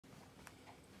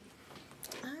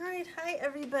right, hi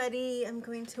everybody. I'm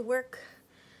going to work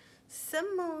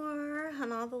some more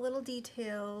on all the little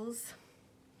details.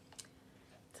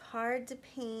 It's hard to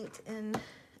paint in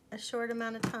a short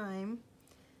amount of time.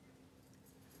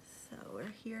 So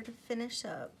we're here to finish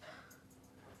up.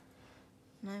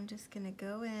 And I'm just gonna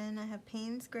go in. I have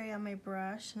Payne's Gray on my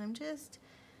brush and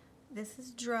this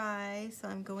is dry, so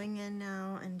I'm going in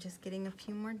now and just getting a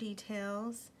few more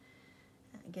details,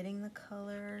 getting the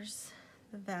colors,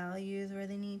 the values where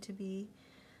they need to be.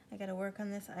 I gotta work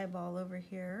on this eyeball over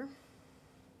here.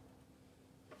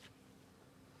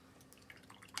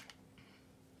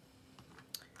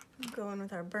 I'm going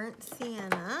with our burnt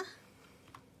sienna.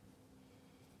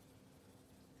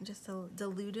 Just a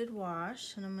diluted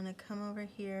wash, and I'm gonna come over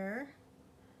here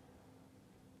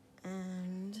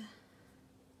and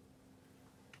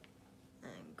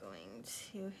I'm going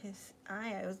to his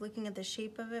eye. I was looking at the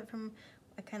shape of it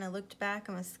I kind of looked back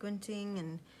and was squinting,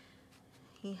 and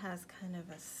he has it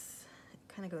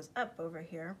kind of goes up over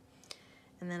here.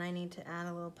 And then I need to add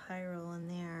a little pyrrole in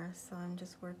there. So I'm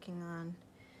just working on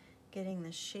getting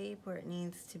the shape where it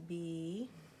needs to be.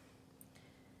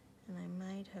 And I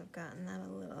might have gotten that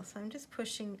a little. So I'm just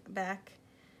pushing back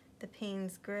the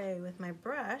Payne's Gray with my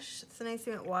brush. It's a nice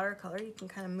thing with watercolor. You can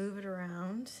kind of move it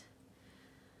around.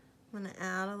 I'm gonna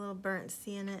add a little burnt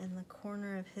sienna in the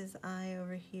corner of his eye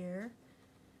over here.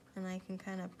 And I can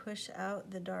kind of push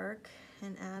out the dark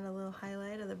and add a little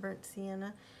highlight of the burnt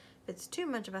sienna. If it's too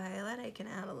much of a highlight, I can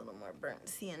add a little more burnt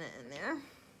sienna in there.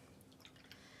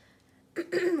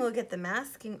 We'll get the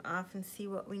masking off and see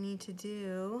what we need to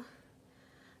do.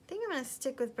 I think I'm gonna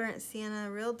stick with burnt sienna,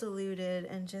 real diluted,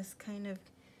 and just kind of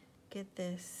get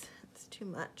this, it's too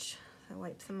much. So I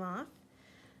wipe some off.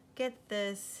 Get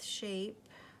this shape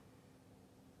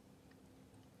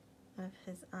of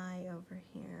his eye over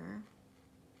here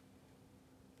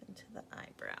into the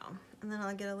eyebrow. And then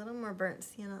I'll get a little more burnt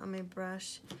sienna on my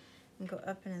brush and go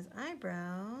up in his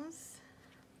eyebrows.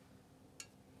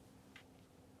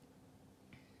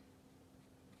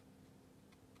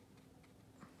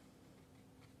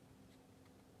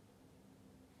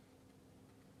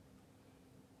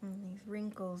 And these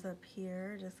wrinkles up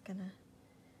here, just gonna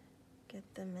get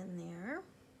them in there.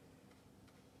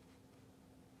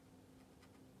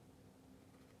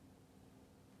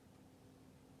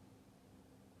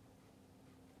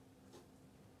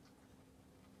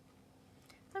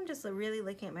 I'm just really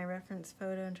looking at my reference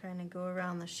photo and trying to go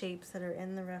around the shapes that are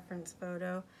in the reference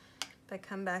photo. If I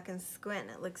come back and squint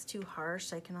and it looks too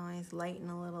harsh, I can always lighten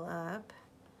a little up.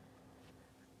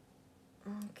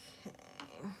 Okay.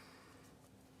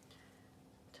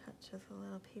 Touch with a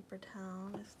little paper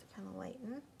towel just to kind of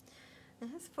lighten.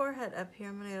 And his forehead up here,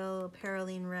 I'm going to get a little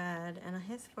Perylene red, and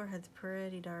his forehead's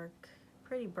pretty dark,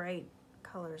 pretty bright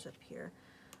colors up here.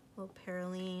 A little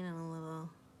Perylene and a little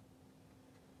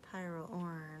Pyrrole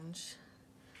orange.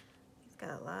 He's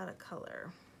got a lot of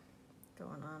color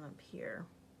going on up here.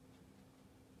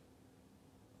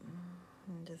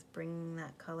 And just bringing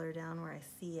that color down where I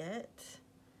see it.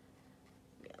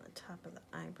 Maybe on the top of the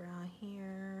eyebrow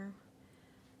here,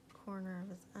 corner of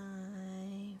his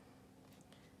eye.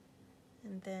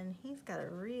 And then he's got a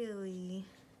really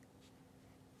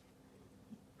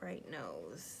bright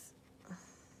nose.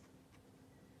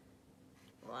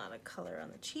 A lot of color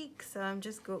on the cheeks, so I'm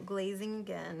just glazing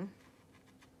again.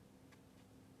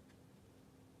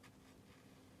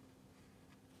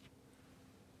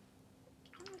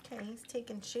 Okay, he's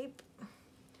taking shape.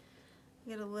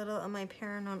 Get a little of my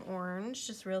Paranone orange,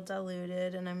 just real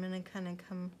diluted, and I'm gonna kind of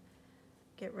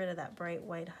get rid of that bright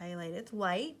white highlight. It's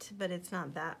light, but it's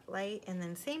not that light. And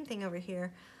then same thing over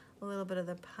here, a little bit of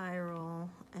the Pyrrole,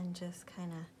 and just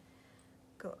kind of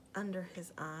go under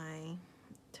his eye.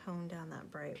 Tone down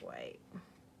that bright white.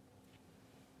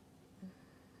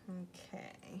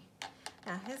 Okay.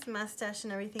 Now his mustache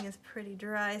and everything is pretty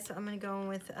dry, so I'm going to go in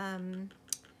with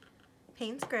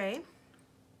Payne's Gray.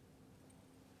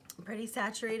 Pretty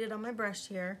saturated on my brush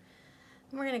here.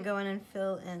 And we're going to go in and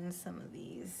fill in some of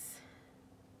these.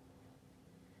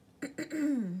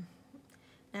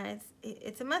 Now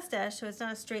it's a mustache, so it's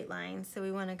not a straight line, so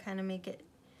we want to kind of make it,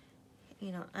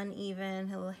 you know,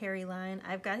 uneven, a little hairy line.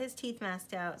 I've got his teeth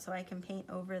masked out so I can paint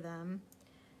over them.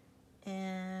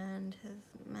 And his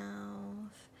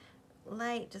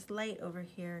mouth, just light over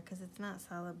here because it's not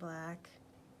solid black.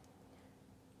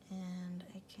 And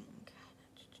I can kind of,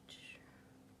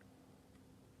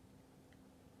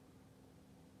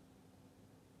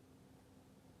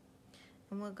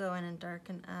 and we'll go in and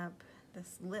darken up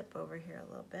this lip over here a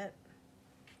little bit.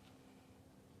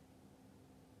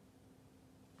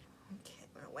 Okay,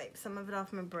 I'm gonna wipe some of it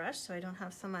off my brush so I don't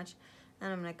have so much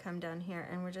And I'm gonna come down here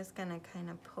and we're just gonna kind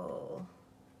of pull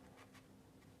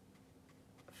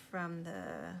from the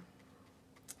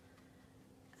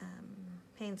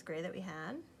Payne's Gray that we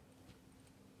had.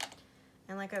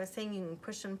 And like I was saying, you can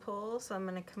push and pull, so I'm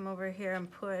gonna come over here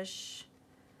and push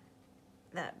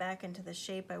that back into the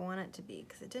shape I want it to be,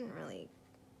 because it didn't really,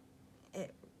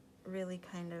 it really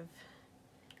kind of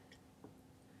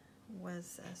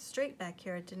was straight back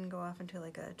here. It didn't go off into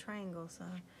like a triangle, so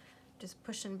I'm just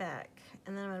pushing back.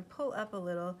 And then I'm gonna pull up a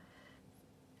little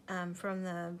from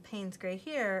the Payne's Gray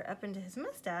here up into his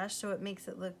mustache, so it makes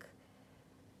it look,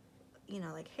 you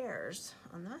know, like hairs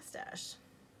on the mustache.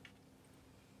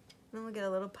 Then we'll get a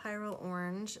little Pyrrole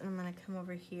Orange, and I'm gonna come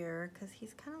over here because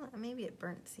he's kind of like, maybe it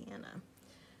burnt sienna.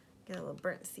 Get a little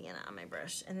burnt sienna on my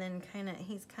brush, and then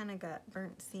he's kind of got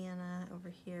burnt sienna over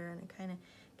here, and it kind of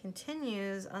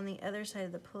continues on the other side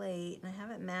of the plate, and I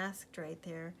have it masked right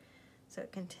there, so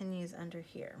it continues under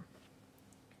here.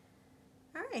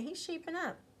 All right, he's shaping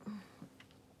up.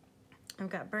 I've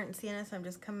got burnt sienna, so I'm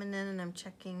just coming in and I'm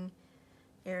checking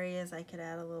areas I could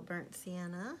add a little burnt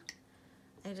sienna.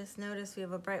 I just noticed we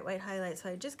have a bright white highlight, so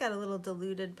I just got a little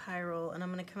diluted Pyrrole, and I'm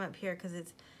gonna come up here because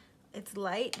it's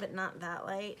light, but not that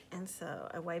light, and so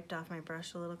I wiped off my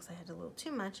brush a little because I had a little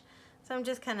too much. So I'm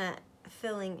just kind of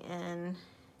filling in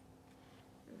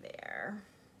there.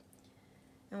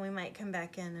 And we might come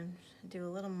back in and do a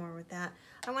little more with that.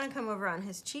 I want to come over on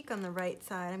his cheek on the right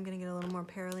side. I'm going to get a little more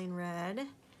Perylene Red,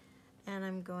 and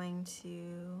I'm going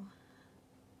to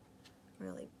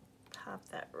really pop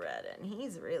that red in.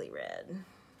 He's really red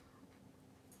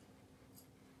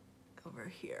over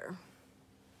here.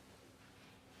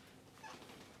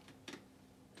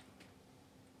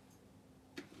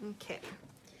 Okay.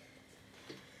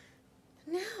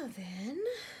 Now then,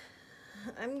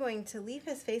 I'm going to leave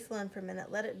his face alone for a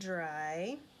minute, let it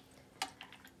dry.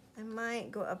 I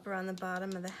might go up around the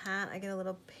bottom of the hat. I get a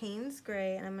little Payne's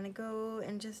Gray, and I'm gonna go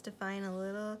and just define a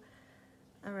little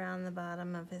around the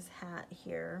bottom of his hat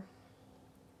here.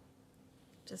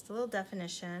 Just a little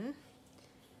definition.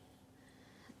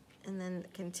 And then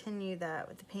continue that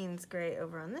with the Payne's Gray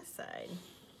over on this side.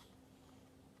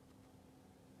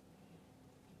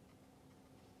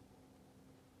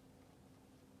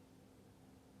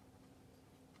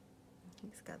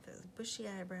 He's got those bushy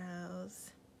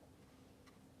eyebrows.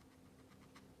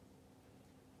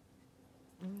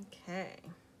 Okay,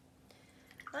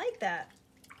 I like that.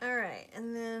 All right,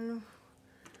 and then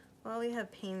while we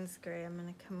have Payne's Gray, I'm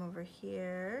gonna come over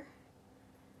here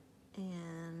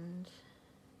and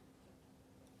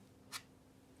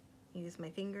use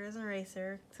my finger as an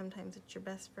eraser. Sometimes it's your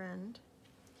best friend.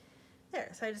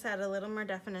 There, so I just add a little more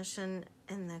definition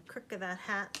in the crook of that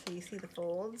hat so you see the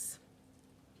folds.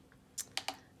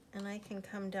 And I can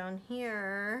come down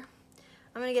here.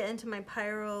 I'm gonna get into my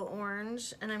Pyrrole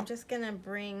Orange, and I'm just gonna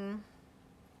bring,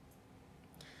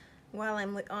 while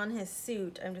I'm on his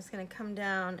suit, I'm just gonna come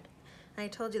down. I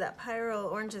told you that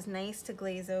Pyrrole Orange is nice to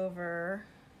glaze over.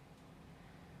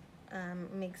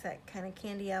 Makes that kind of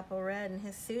candy apple red, and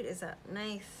his suit is a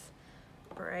nice,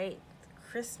 bright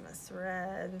Christmas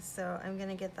red. So I'm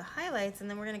gonna get the highlights, and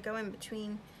then we're gonna go in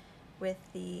between with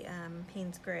the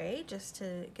Payne's Gray just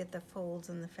to get the folds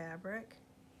in the fabric.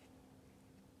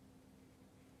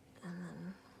 And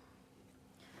then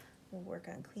we'll work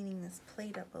on cleaning this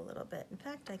plate up a little bit. In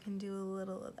fact, I can do a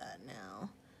little of that now.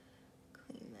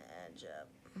 Clean the edge up.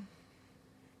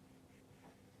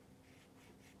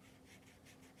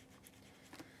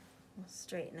 We'll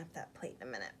straighten up that plate in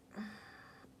a minute.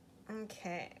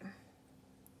 Okay.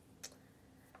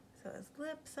 So his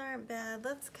lips aren't bad.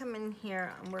 Let's come in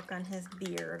here and work on his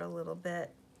beard a little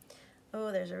bit.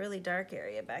 Oh, there's a really dark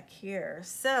area back here.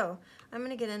 So I'm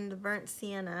gonna get into burnt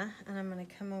sienna, and I'm gonna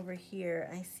come over here.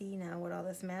 I see now what all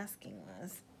this masking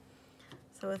was.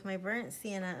 So with my burnt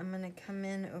sienna, I'm gonna come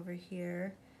in over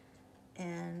here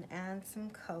and add some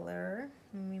color.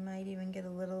 And we might even get a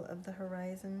little of the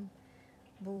Horizon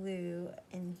Blue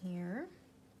in here.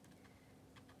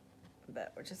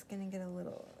 But we're just gonna get a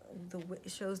little, it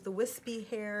shows the wispy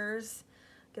hairs.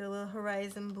 Get a little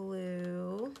Horizon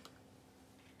Blue.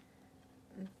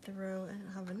 And throw, I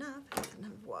don't have enough, I don't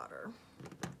have water.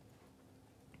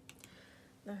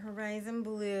 The Horizon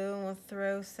Blue, and we'll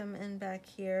throw some in back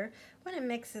here. When it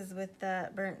mixes with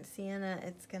that burnt sienna,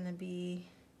 it's gonna be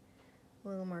a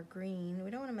little more green.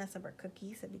 We don't wanna mess up our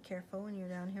cookie, so be careful when you're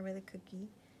down here by the cookie.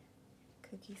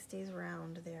 Cookie stays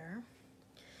round there.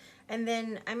 And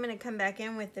then I'm gonna come back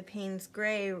in with the Payne's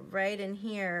Gray right in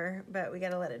here, but we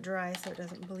gotta let it dry so it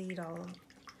doesn't bleed all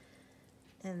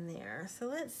in there. So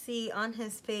let's see, on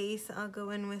his face, I'll go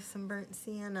in with some burnt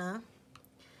sienna.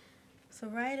 So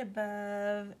right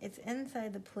above, it's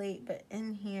inside the plate, but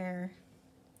in here,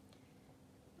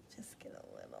 just get a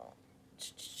little,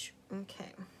 okay.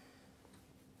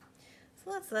 So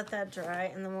let's let that dry,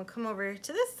 and then we'll come over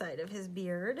to this side of his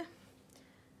beard,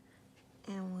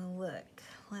 and we'll look.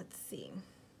 Let's see.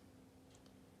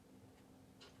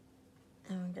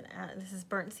 And I'm gonna add, this is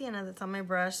burnt sienna that's on my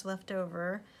brush left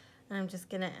over, and I'm just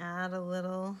gonna add a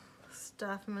little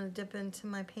stuff. I'm gonna dip into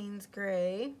my Payne's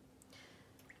Gray.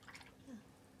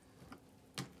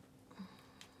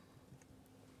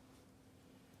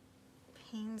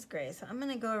 Payne's Gray. So I'm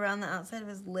gonna go around the outside of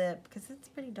his lip because it's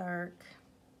pretty dark.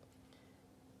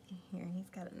 Here, he's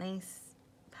got a nice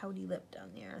pouty lip down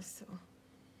there, so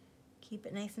keep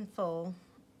it nice and full.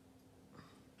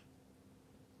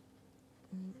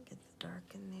 And it gets dark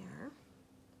in there.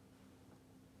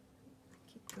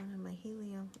 Keep going on my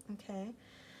Helio. Okay.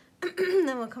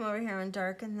 Then we'll come over here and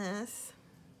darken this.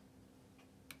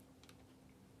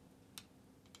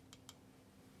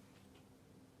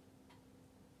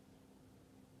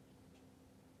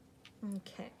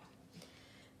 Okay.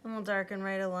 And we'll darken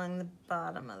right along the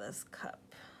bottom of this cup.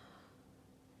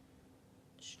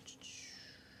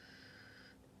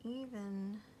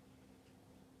 Even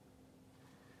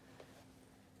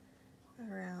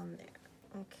around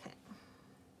there. Okay.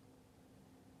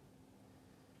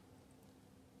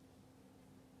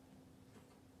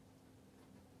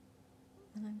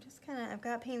 And I'm just kind of, I've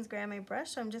got Payne's Gray on my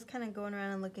brush, so I'm just kind of going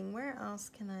around and looking where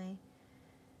else can I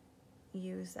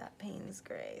use that Payne's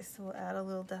Gray. So we'll add a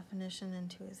little definition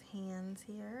into his hands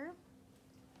here.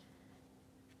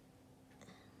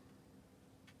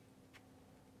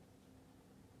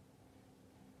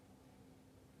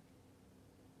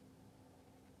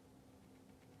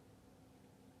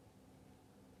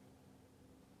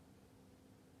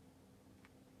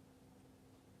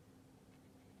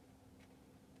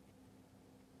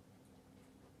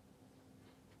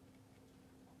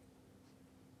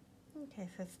 Okay,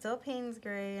 so it's still Payne's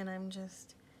Gray, and I'm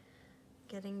just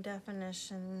getting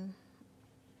definition.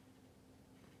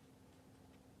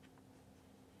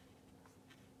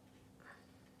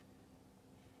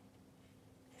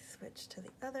 I switch to the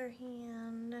other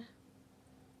hand.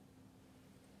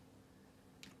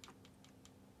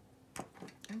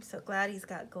 I'm so glad he's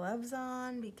got gloves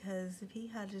on, because if he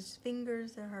had his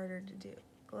fingers, they're harder to do.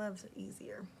 Gloves are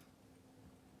easier.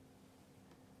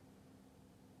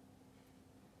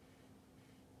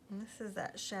 And this is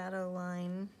that shadow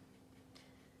line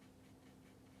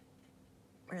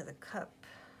where the cup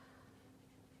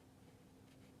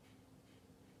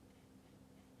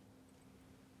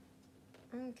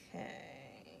okay,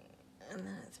 and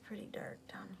then it's pretty dark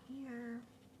down here.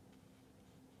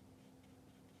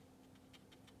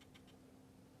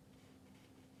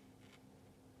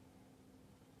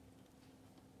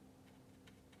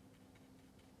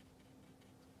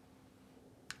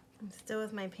 I'm still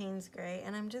with my Payne's Gray,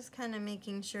 and I'm just kind of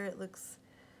making sure it looks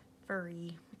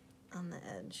furry on the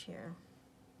edge here.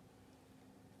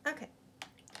 Okay,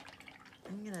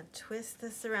 I'm gonna twist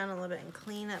this around a little bit and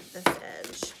clean up this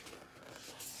edge.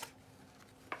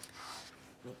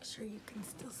 Make sure you can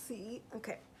still see.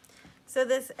 Okay, so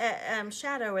this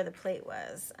shadow where the plate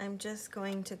was, I'm just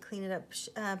going to clean it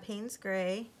up Payne's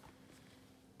Gray,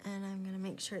 and I'm gonna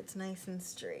make sure it's nice and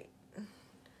straight.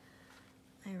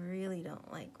 I really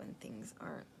don't like when things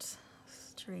aren't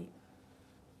straight.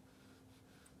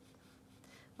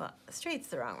 Well, straight's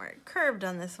the wrong word. Curved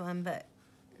on this one, but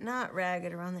not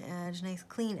ragged around the edge. Nice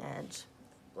clean edge.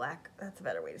 Black, that's a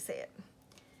better way to say it.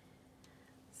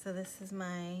 So this is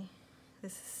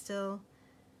still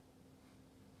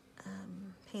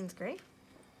Payne's Gray.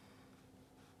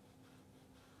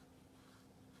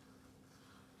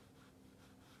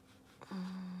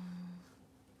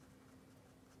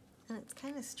 And it's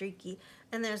kind of streaky,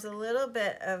 and there's a little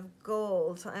bit of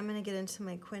gold, so I'm going to get into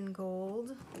my Quinn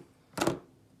Gold,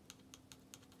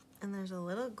 and there's a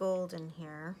little gold in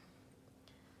here,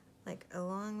 like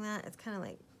along that. It's kind of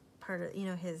like part of, you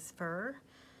know, his fur,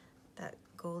 that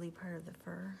goldy part of the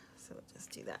fur, so we'll just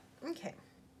do that. Okay,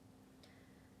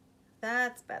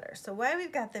 that's better. So while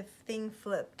we've got the thing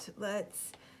flipped,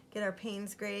 let's get our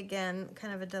Payne's Gray again,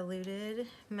 kind of a diluted,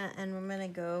 and we're going to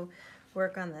go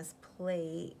work on this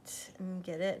plate and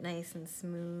get it nice and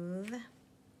smooth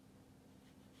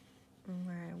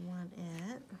where I want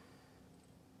it.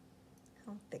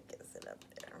 How thick is it up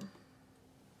there?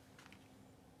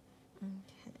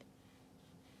 Okay.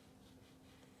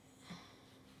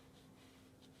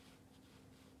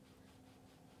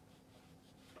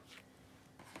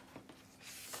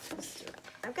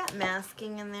 I've got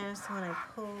masking in there, so when I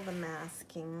pull the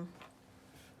masking,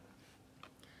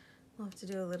 We'll have to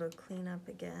do a little cleanup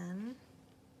again.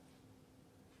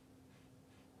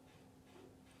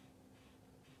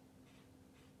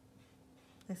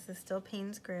 This is still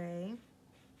Payne's Gray.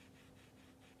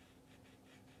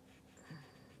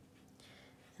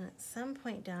 And at some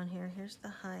point down here, here's the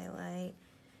highlight.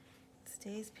 It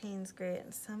stays Payne's Gray.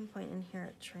 At some point in here,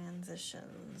 it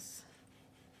transitions.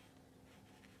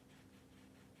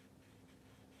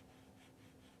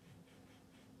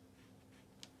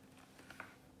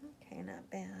 Okay, not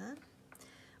bad.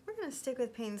 We're going to stick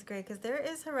with Payne's Gray because there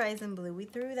is Horizon Blue. We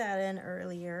threw that in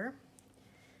earlier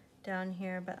down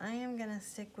here, but I am going to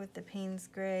stick with the Payne's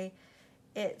Gray.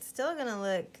 It's still going to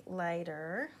look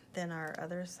lighter than our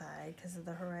other side because of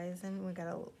the horizon. We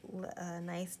got a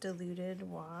nice diluted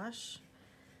wash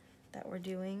that we're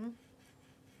doing,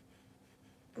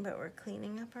 but we're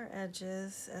cleaning up our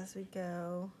edges as we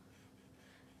go.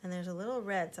 And there's a little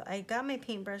red, so I got my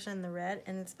paintbrush in the red,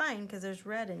 and it's fine because there's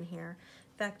red in here.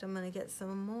 In fact, I'm going to get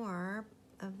some more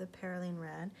of the Perylene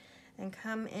red and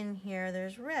come in here.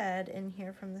 There's red in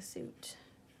here from the suit.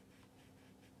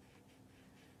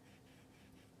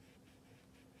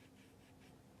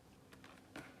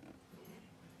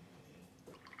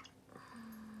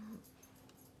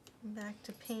 Back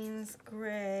to Payne's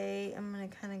Gray. I'm going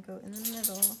to kind of go in the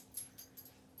middle.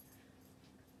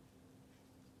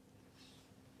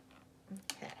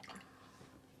 Okay.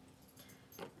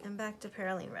 And back to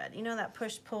Perylene red. You know that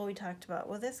push-pull we talked about?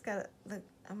 Well, this got the,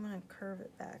 I'm going to curve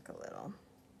it back a little.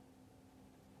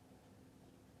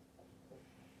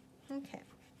 Okay.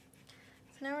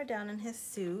 So now we're down in his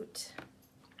suit.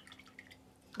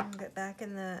 I'm going to get back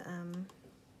in the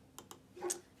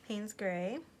Payne's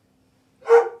Gray.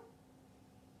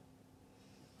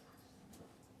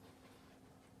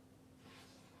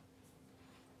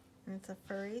 It's a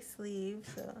furry sleeve,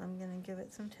 so I'm going to give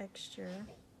it some texture.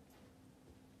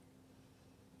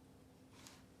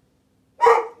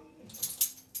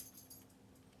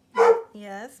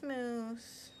 Yes,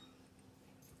 Moose.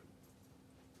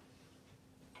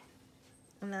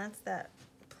 And that's that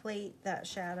plate, that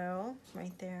shadow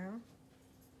right there.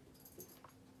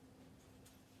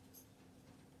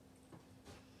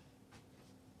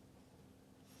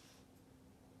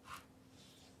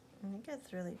 And it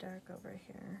gets really dark over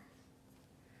here.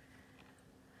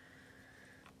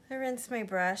 I rinsed my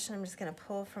brush and I'm just going to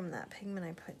pull from that pigment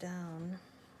I put down.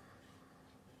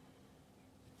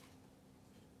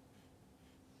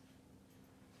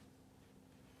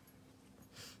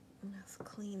 And let's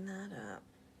clean that up.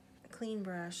 Clean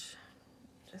brush,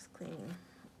 just clean.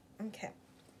 Okay,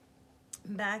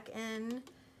 back in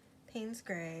Payne's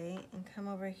Gray and come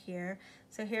over here.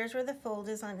 So here's where the fold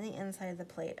is on the inside of the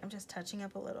plate. I'm just touching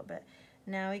up a little bit.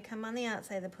 Now we come on the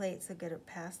outside of the plate, so get it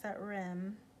past that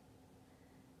rim.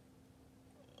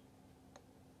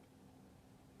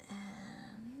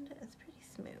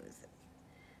 Smooth.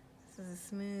 This is a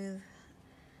smooth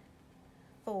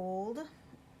fold.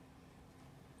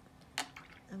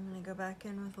 I'm going to go back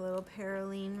in with a little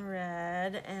Perylene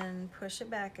red and push it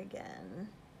back again.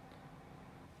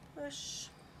 Push.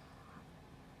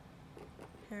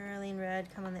 Perylene red,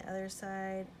 come on the other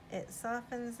side. It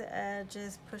softens the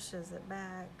edges, pushes it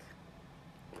back.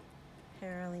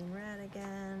 Perylene red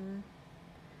again.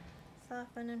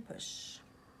 Soften and push.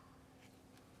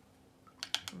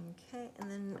 Okay,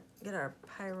 and then get our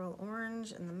Pyrrole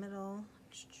orange in the middle.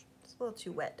 It's a little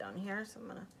too wet down here, so I'm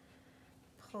gonna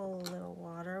pull a little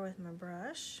water with my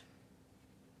brush.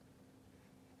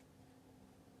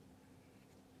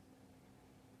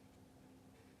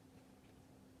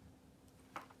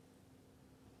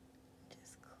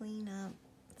 Just clean up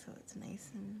so it's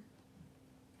nice and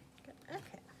good.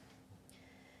 Okay,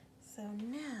 so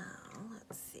now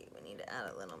let's see, we need to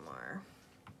add a little more.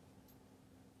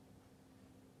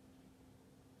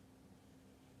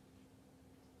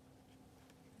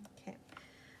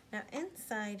 Now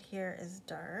inside here is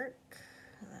dark,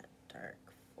 that dark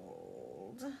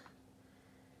fold.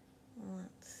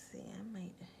 Let's see, I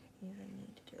might even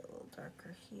need to do a little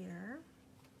darker here.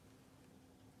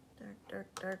 Dark,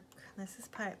 dark, dark. This is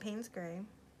Payne's Gray.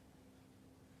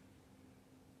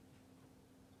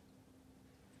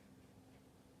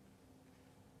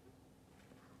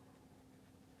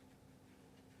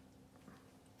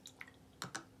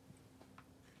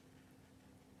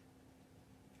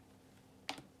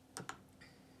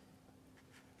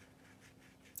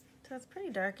 So it's pretty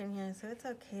dark in here, so it's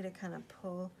okay to kind of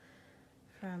pull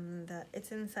from the,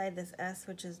 it's inside this S,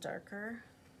 which is darker.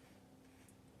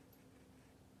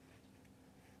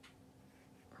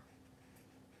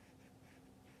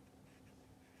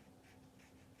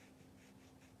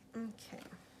 Okay.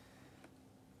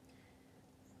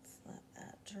 Let's let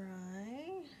that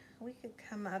dry. We could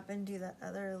come up and do that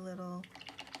other little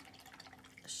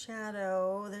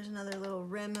shadow. There's another little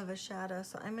rim of a shadow.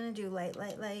 So I'm gonna do light,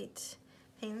 light, light,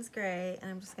 Payne's Gray, and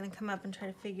I'm just gonna come up and try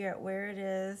to figure out where it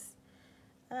is.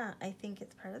 Ah, I think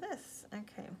it's part of this.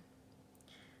 Okay.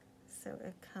 So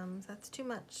it comes, that's too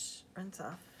much, rinse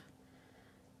off.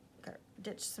 Got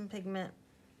ditch some pigment.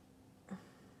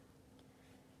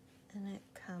 And it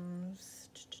comes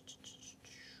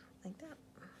like that.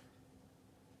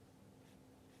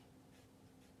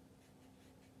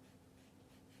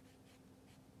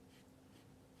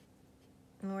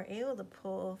 And we're able to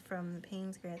pull from the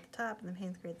Payne's Gray at the top and the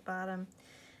Payne's Gray at the bottom.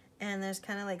 And there's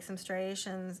kind of like some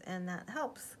striations, and that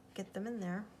helps get them in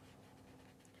there.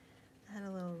 I had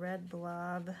a little red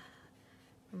blob.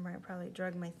 Remember, I probably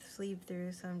drug my sleeve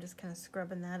through, so I'm just kind of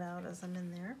scrubbing that out as I'm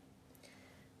in there.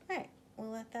 All right,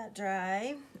 we'll let that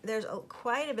dry. There's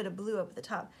quite a bit of blue up at the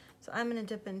top, so I'm gonna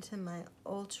dip into my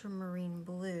ultramarine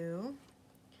blue.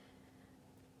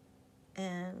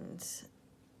 And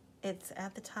it's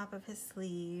at the top of his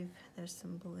sleeve. There's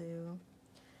some blue.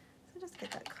 So just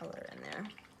get that color in there.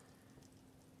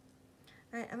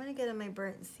 All right, I'm gonna get in my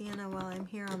burnt sienna while I'm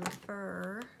here on the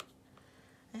fur.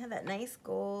 I have that nice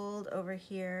gold over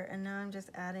here, and now I'm just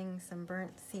adding some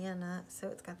burnt sienna so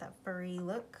it's got that furry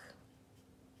look.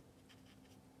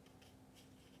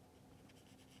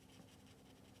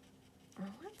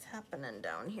 What's happening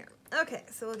down here? Okay,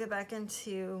 so we'll get back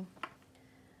into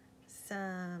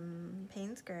some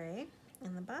Payne's Gray.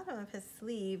 And the bottom of his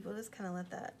sleeve, we'll just kind of let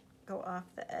that go off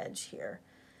the edge here.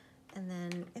 And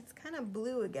then it's kind of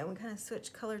blue again. We kind of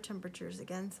switch color temperatures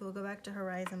again, so we'll go back to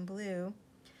Horizon Blue.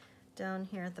 Down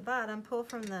here at the bottom, pull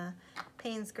from the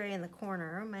Payne's Gray in the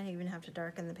corner. We might even have to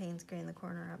darken the Payne's Gray in the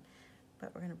corner up,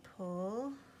 but we're gonna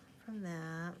pull from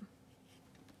that.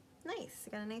 Nice,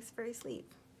 got a nice furry sleeve.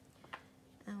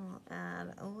 And we'll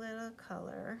add a little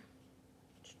color.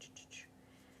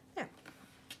 There.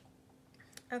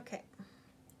 Okay.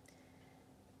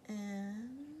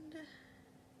 And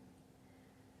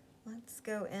let's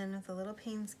go in with a little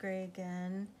Payne's Gray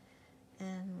again.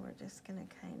 And we're just gonna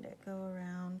kind of go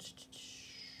around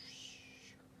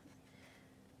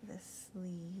the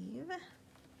sleeve.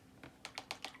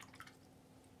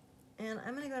 And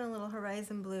I'm gonna go in a little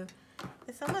Horizon Blue.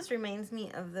 This almost reminds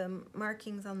me of the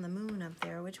markings on the moon up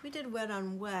there, which we did wet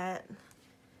on wet.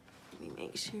 Let me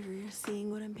make sure you're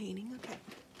seeing what I'm painting. Okay.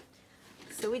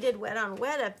 So we did wet on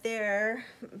wet up there,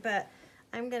 but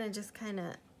I'm gonna just kind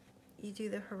of, you do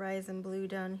the Horizon Blue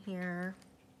down here.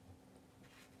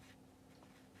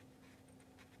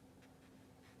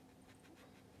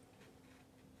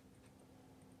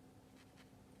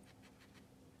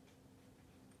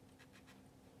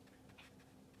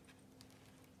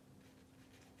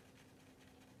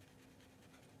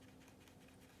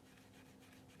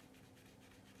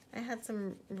 I had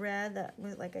some red that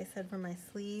was, like I said, from my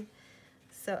sleeve,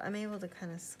 so I'm able to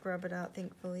kind of scrub it out,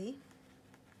 thankfully.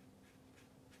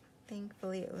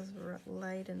 Thankfully it was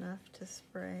light enough to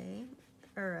spray,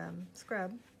 or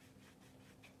scrub.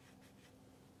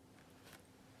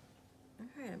 All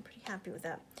right, I'm pretty happy with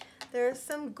that. There's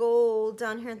some gold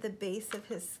down here at the base of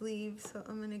his sleeve, so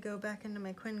I'm gonna go back into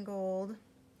my Quinn Gold,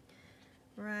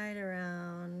 right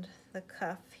around the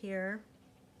cuff here.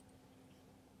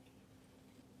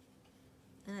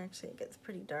 And actually it gets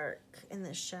pretty dark in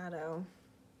the shadow.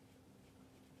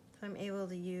 So I'm able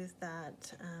to use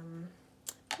that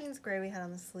Payne's Gray we had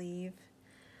on the sleeve.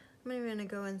 I'm even gonna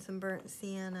go in some burnt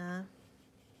sienna.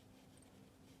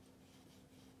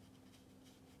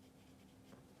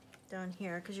 Down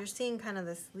here, because you're seeing kind of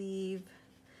the sleeve,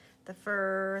 the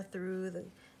fur through the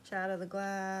shadow of the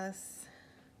glass.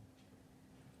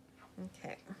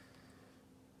 Okay.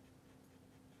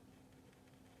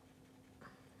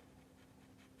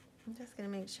 I'm just gonna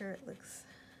make sure it looks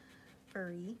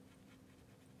furry.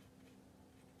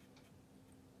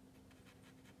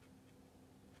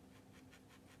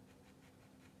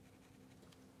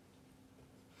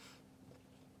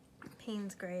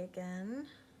 Payne's Gray again.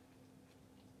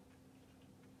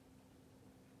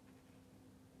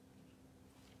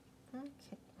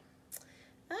 Okay.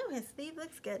 Oh, his sleeve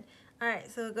looks good. All right,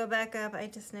 so we'll go back up. I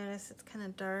just noticed it's kind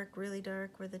of dark, really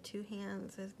dark, where the two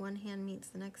hands, as one hand meets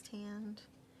the next hand.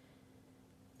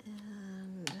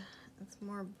 And it's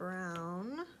more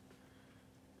brown.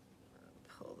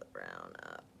 Pull the brown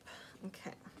up.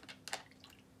 Okay.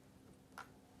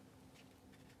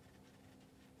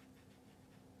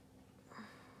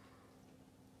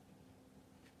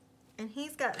 And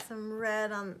he's got some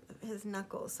red on his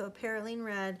knuckles, so Perylene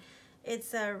red.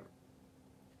 It's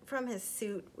from his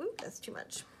suit. Ooh, that's too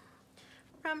much.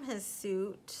 from his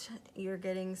suit, you're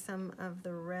getting some of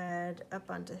the red up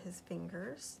onto his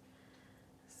fingers.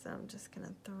 So I'm just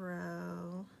gonna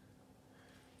throw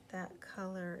that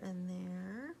color in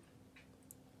there,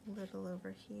 a little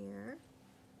over here.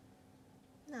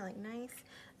 Isn't that like nice?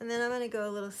 And then I'm gonna go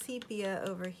a little sepia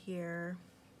over here.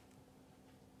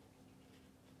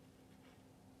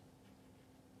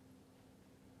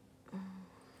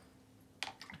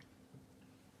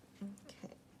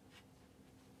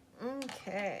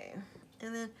 Okay,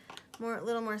 and then a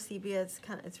little more sepia.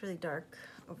 It's really dark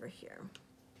over here.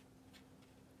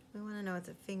 We want to know it's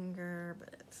a finger,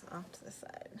 but it's off to the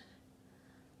side.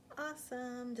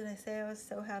 Awesome. Did I say I was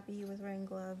so happy he was wearing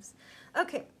gloves?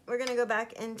 Okay, we're gonna go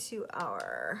back into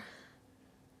our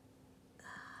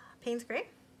Payne's Gray.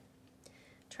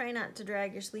 Try not to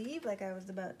drag your sleeve like I was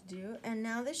about to do. And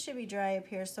now this should be dry up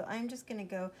here, so I'm just gonna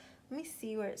go, let me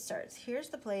see where it starts. Here's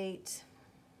the plate.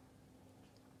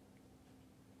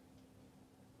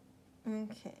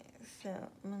 Okay, so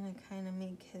I'm gonna kind of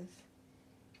make his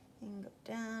thing go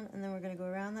down, and then we're gonna go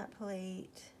around that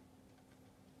plate.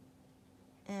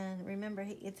 And remember,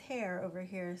 it's hair over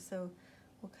here, so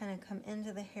we'll kind of come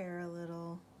into the hair a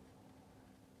little,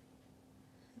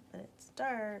 but it's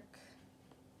dark.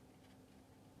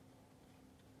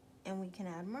 And we can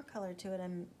add more color to it.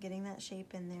 I'm getting that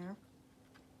shape in there.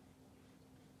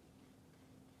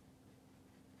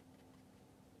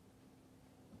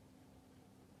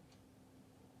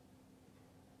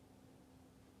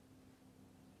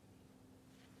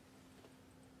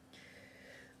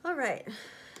 All right,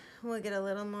 we'll get a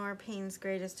little more Payne's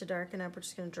Gray just to darken up. We're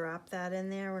just gonna drop that in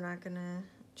there. We're not gonna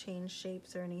change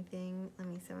shapes or anything. Let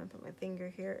me see, I'm gonna put my finger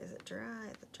here. Is it dry?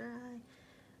 Is it dry?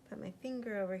 Put my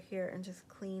finger over here and just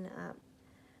clean up.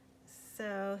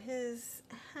 So his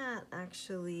hat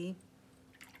actually,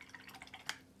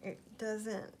 it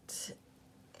doesn't,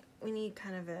 we need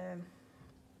kind of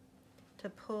to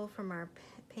pull from our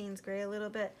Payne's Gray a little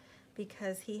bit,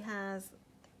 because he has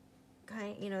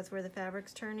it's where the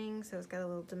fabric's turning, so it's got a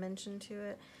little dimension to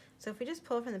it. So if we just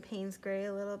pull from the Payne's Gray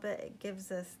a little bit, it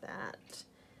gives us that,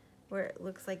 where it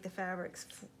looks like the fabric's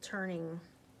turning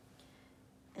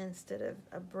instead of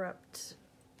abrupt,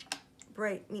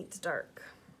 bright meets dark.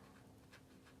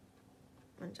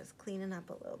 I'm just cleaning up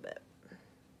a little bit.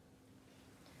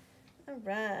 All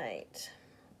right. So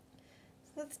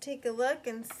let's take a look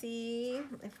and see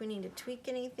if we need to tweak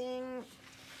anything.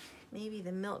 Maybe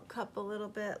the milk cup a little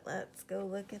bit. Let's go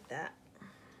look at that.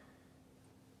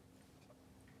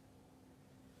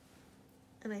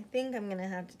 And I think I'm gonna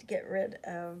have to get rid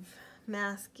of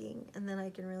masking, and then I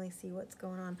can really see what's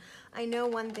going on. I know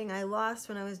one thing I lost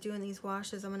when I was doing these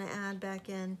washes, I'm gonna add back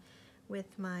in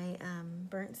with my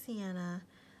burnt sienna.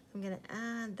 I'm gonna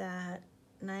add that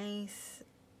nice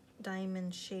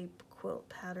diamond shape quilt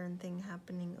pattern thing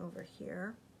happening over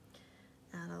here.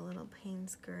 Add a little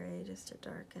Payne's Gray just to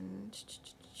darken.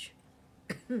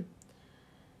 And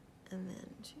then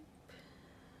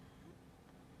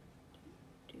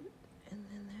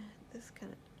this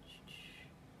kind of,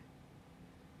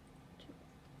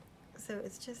 so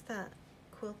it's just that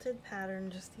quilted pattern,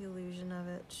 just the illusion of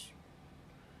it.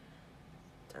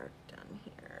 Dark down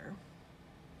here.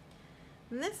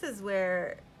 And this is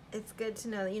where it's good to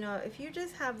know that, if you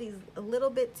just have these little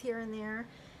bits here and there,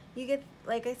 you get,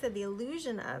 like I said, the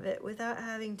illusion of it without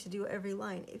having to do every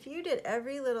line. If you did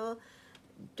every little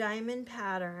diamond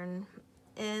pattern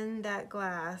in that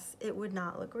glass, it would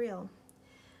not look real.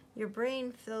 Your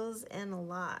brain fills in a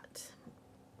lot.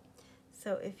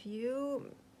 So if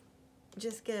you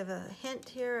just give a hint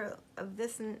here of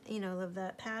this, and of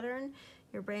that pattern,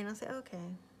 your brain will say,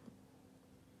 okay.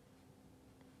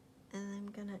 And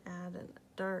I'm gonna add a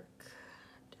dark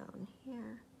down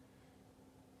here,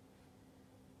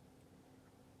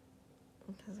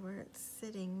 because where it's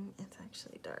sitting, it's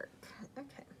actually dark.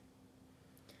 Okay.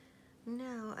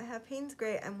 Now I have Payne's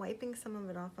Gray. I'm wiping some of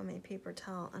it off on my paper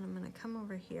towel, and I'm gonna come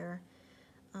over here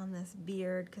on this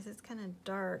beard, because it's kind of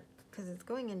dark, because it's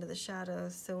going into the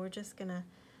shadows. So we're just gonna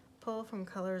pull from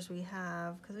colors we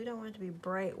have, because we don't want it to be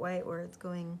bright white where it's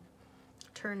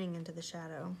turning into the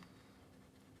shadow.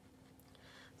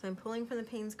 So I'm pulling from the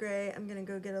Payne's Gray. I'm gonna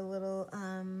go get a little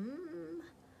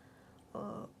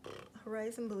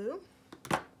Horizon Blue.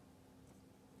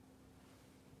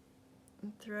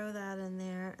 And throw that in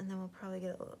there, and then we'll probably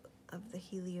get a little of the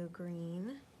Helio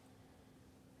Green.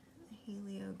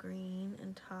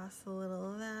 And toss a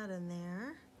little of that in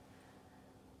there.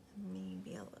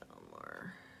 Maybe a little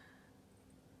more.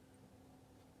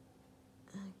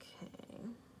 Okay.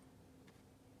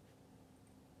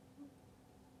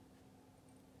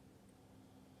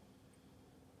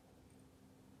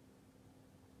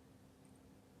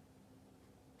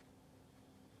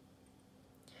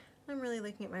 I'm really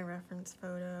looking at my reference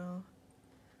photo.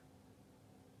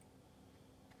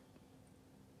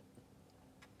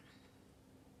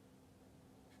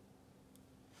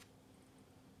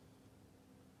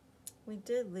 We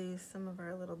did lose some of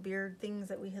our little beard things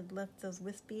that we had left, those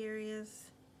wispy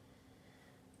areas.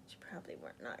 But you probably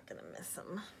were not gonna miss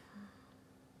them.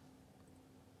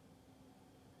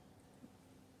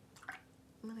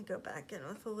 I'm gonna go back in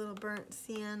with a little burnt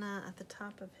sienna at the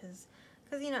top of his,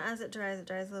 because you know, as it dries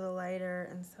a little lighter,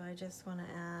 and so I just wanna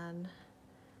add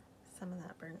some of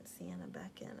that burnt sienna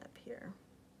back in up here.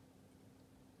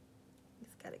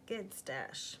 He's got a good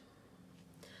stash.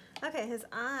 Okay, his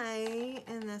eye,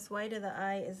 and this white of the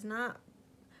eye is not,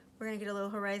 we're gonna get a little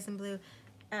horizon blue.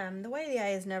 The white of the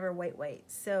eye is never white,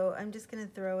 so I'm just gonna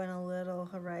throw in a little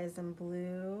horizon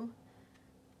blue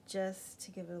just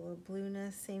to give it a little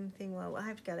blueness. Same thing, well,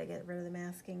 I've gotta get rid of the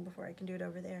masking before I can do it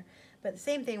over there. But the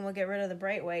same thing, we'll get rid of the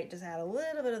bright white, just add a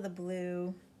little bit of the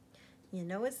blue. You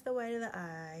know it's the white of the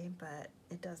eye, but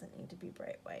it doesn't need to be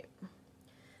bright white.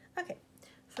 Okay,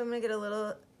 so I'm gonna get a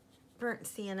little burnt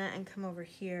sienna and come over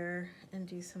here and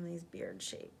do some of these beard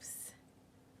shapes.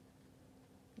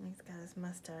 And he's got his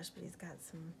mustache, but he's got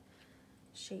some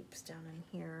shapes down in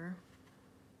here.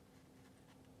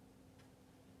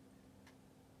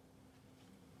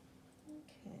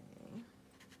 Okay.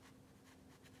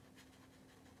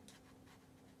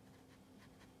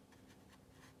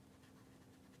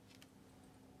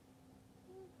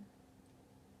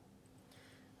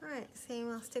 All right,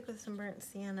 same, I'll stick with some burnt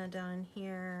sienna down in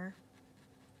here.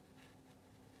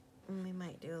 And we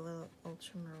might do a little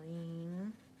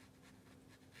ultramarine.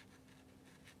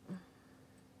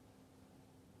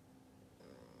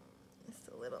 Just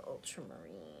a little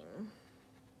ultramarine.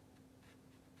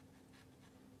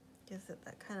 Gives it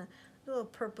that kind of little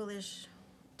purplish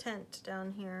tint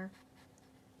down here.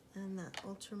 And that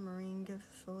ultramarine gives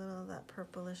us a little of that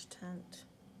purplish tint.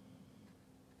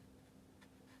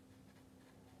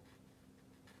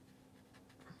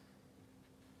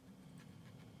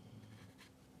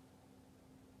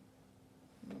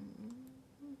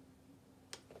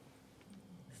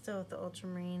 Still with the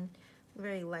ultramarine,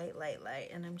 very light,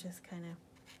 and I'm just kind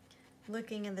of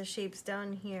looking at the shapes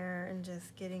down here and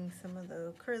just getting some of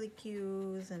the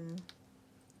curlicues, and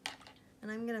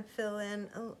I'm gonna fill in,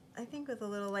 I think with a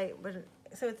little light, but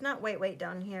so it's not white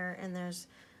down here, and there's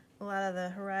a lot of the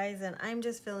horizon. I'm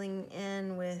just filling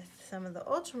in with some of the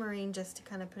ultramarine just to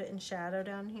kind of put it in shadow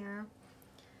down here.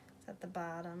 It's at the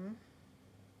bottom.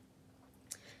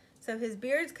 So his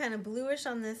beard's kind of bluish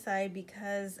on this side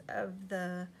because of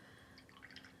the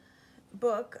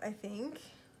book, I think.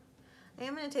 I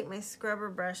am going to take my scrubber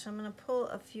brush. I'm going to pull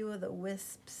a few of the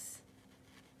wisps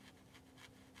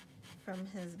from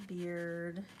his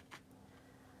beard.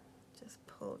 Just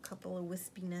pull a couple of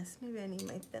wispiness. Maybe I need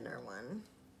my thinner one.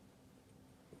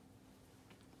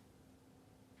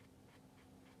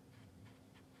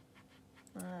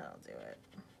 That'll do it.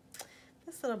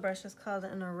 This little brush is called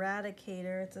an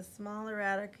Eradicator. It's a small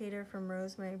Eradicator from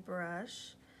Rosemary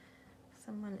Brush.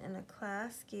 Someone in a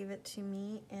class gave it to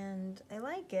me, and I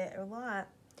like it a lot.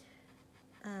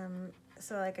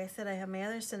 So like I said, I have my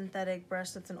other synthetic brush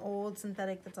that's an old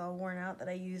synthetic that's all worn out that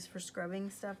I use for scrubbing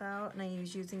stuff out, and I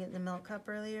was using it in the milk cup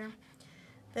earlier.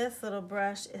 This little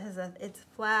brush it's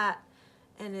flat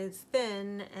and it's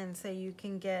thin, and so you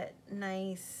can get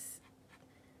nice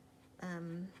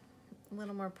a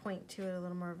little more point to it, a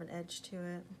little more of an edge to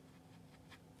it.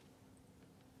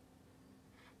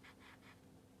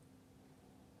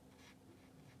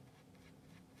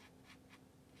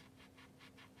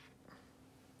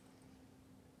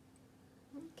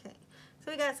 Okay,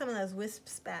 so we got some of those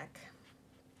wisps back.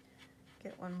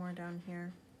 Get one more down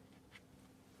here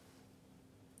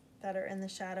that are in the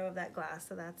shadow of that glass,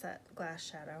 so that's that glass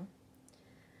shadow.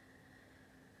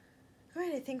 All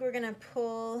right, I think we're gonna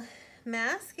pull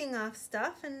masking off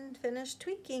stuff and finish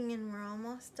tweaking, and we're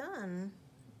almost done.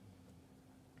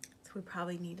 So we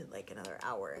probably needed like another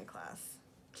hour in class.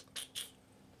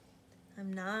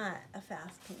 I'm not a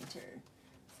fast painter,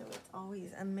 so it's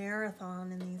always a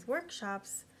marathon in these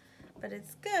workshops, but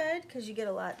it's good because you get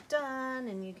a lot done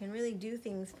and you can really do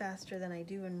things faster than I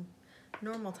do in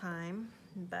normal time,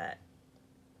 but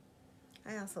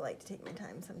I also like to take my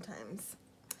time sometimes.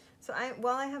 So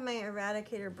while I have my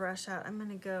Eradicator brush out, I'm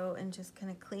gonna go and just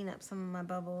kind of clean up some of my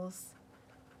bubbles.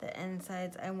 The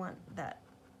insides, I want that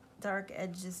dark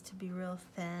edges to be real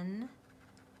thin.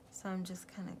 So I'm just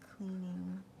kind of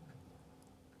cleaning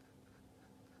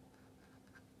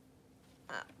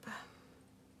up.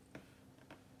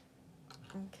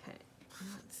 Okay,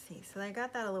 let's see. So I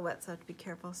got that a little wet, so I have to be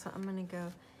careful. So I'm gonna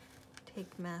go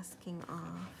take masking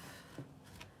off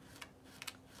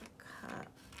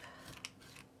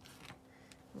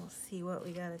see what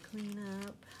we gotta clean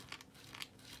up.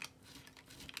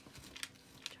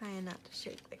 Trying not to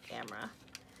shake the camera,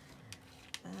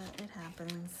 but it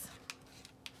happens.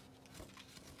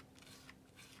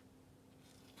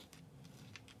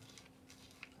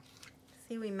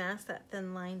 See, we masked that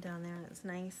thin line down there, and it's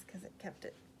nice because it kept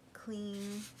it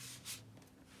clean.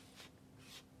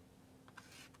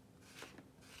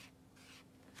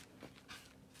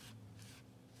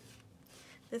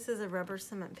 This is a rubber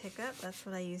cement pickup. That's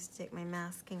what I use to take my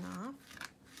masking off.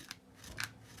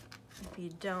 If you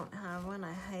don't have one,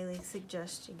 I highly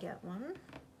suggest you get one.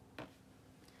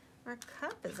 Our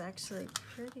cup is actually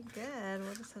pretty good.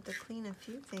 We'll just have to clean a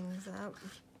few things up.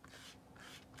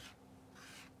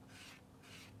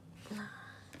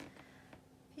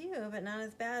 Few, but not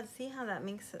as bad. See how that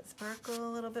makes it sparkle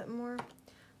a little bit more?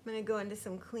 I'm gonna go into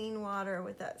some clean water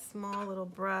with that small little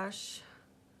brush.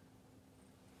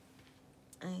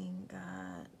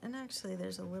 And actually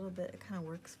there's a little bit, it kind of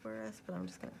works for us, but I'm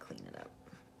just gonna clean it up.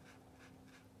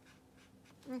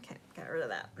 Okay, got rid of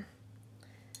that.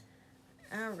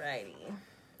 Alrighty,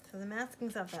 so the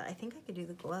masking's off that. I think I could do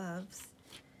the gloves.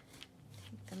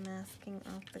 Take the masking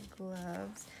off the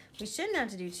gloves. We shouldn't have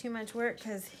to do too much work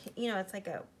because, you know, it's like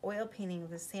a oil painting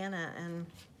with Santa, and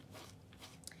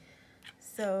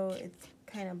so it's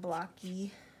kind of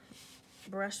blocky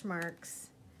brush marks.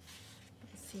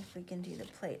 Let's see if we can do the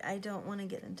plate. I don't want to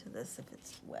get into this if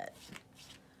it's wet.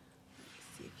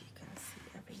 Let's see if you can see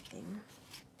everything.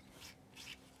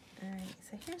 All right,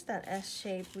 so here's that S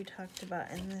shape we talked about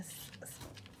in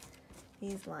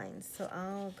these lines. So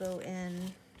I'll go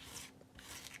in,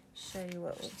 show you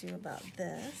what we'll do about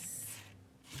this.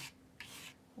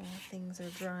 While things are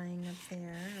drying up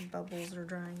there, and bubbles are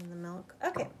drying in the milk.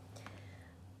 Okay,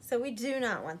 so we do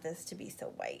not want this to be so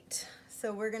white.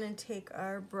 So we're gonna take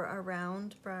our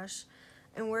round brush,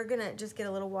 and we're gonna just get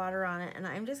a little water on it, and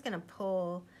I'm just gonna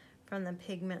pull from the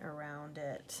pigment around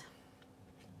it.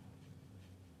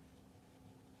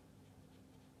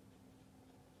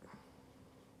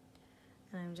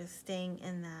 And I'm just staying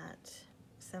in that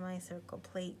semicircle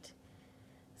plate.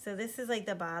 So this is like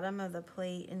the bottom of the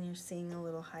plate, and you're seeing a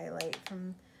little highlight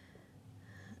from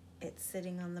it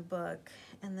sitting on the book.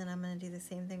 And then I'm gonna do the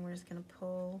same thing. We're just gonna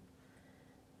pull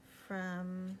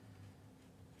from,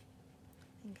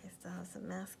 I think I still have some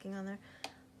masking on there.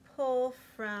 Pull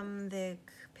from the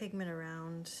pigment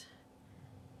around.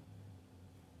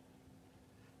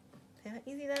 See how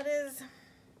easy that is?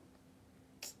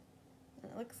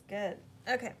 It looks good.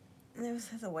 Okay, this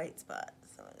has a white spot,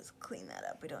 so I'll just clean that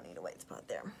up. We don't need a white spot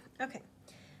there. Okay,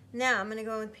 now I'm gonna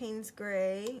go with Payne's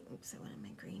Gray. Oops, I wanted my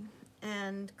green.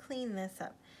 And clean this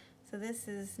up. So this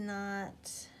is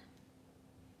not,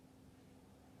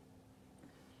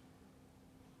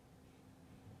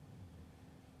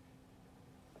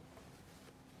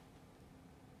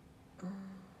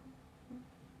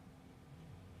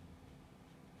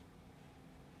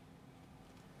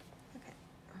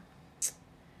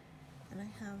 and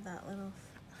I have that little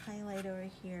highlight over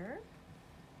here.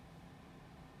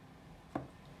 A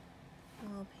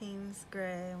little Payne's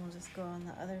Gray, and we'll just go on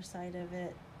the other side of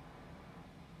it.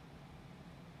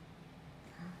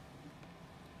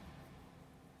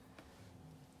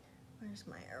 Where's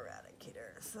my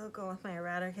eradicator? So I'll go with my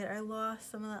eradicator. I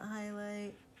lost some of that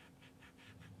highlight.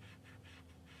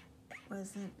 It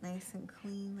wasn't nice and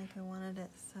clean like I wanted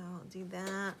it, so I'll do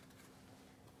that.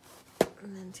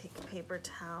 And then take a paper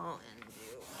towel and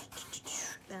do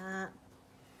that.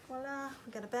 Voila,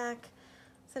 we got it back.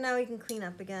 So now we can clean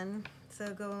up again.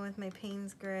 So go in with my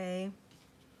Payne's Gray.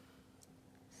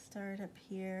 Start up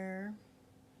here.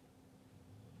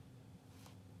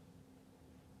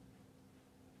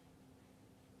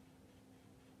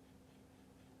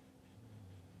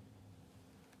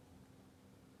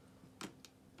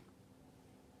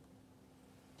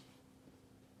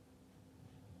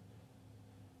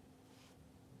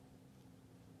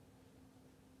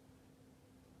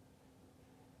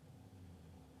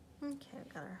 Okay, we've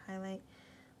got our highlight.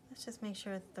 Let's just make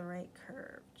sure it's the right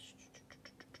curve.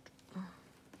 All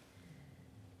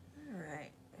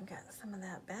right, we got some of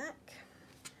that back.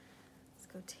 Let's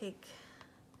go take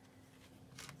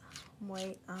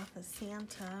white off of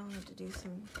Santa. We have to do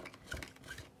some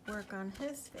work on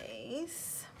his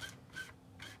face.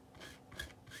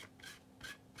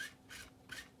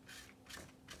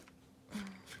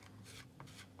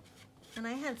 And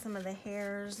I had some of the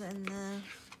hairs and the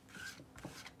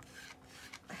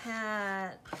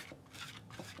hat.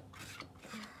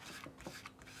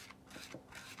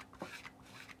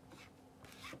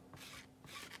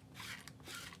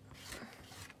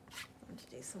 I'm going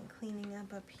to do some cleaning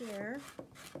up here.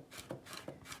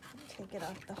 Take get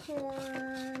off the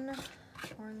horn.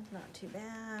 Horn's not too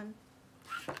bad.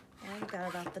 I got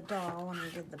it off the doll when we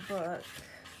did the book.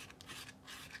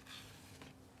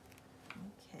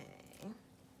 Okay.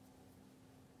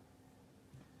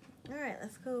 All right,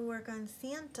 let's go work on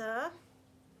Santa.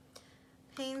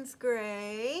 Payne's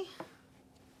Gray.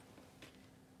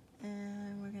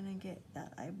 And we're gonna get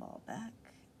that eyeball back.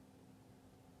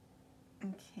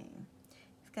 Okay.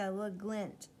 He's got a little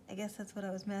glint. I guess that's what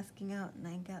I was masking out, and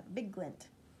I got big glint.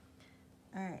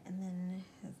 All right, and then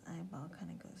his eyeball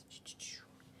kind of goes.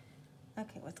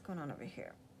 Okay, what's going on over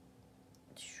here?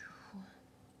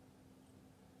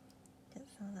 Get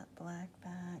some of that black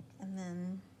back, and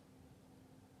then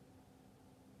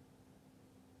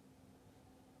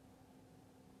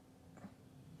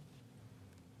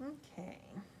okay.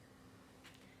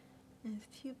 And his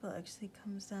pupil actually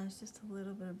comes down. It's just a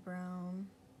little bit of brown.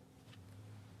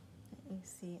 Let me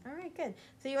see. All right, good.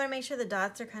 So you want to make sure the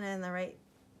dots are kind of in the right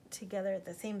together at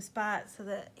the same spot so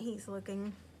that he's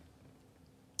looking.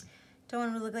 Don't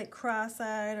want him to look like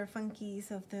cross-eyed or funky,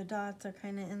 so if the dots are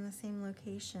kind of in the same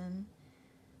location,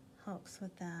 helps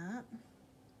with that.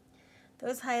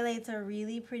 Those highlights are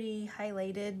really pretty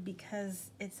highlighted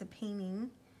because it's a painting.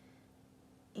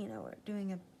 You know, we're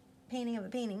doing a painting of a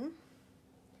painting.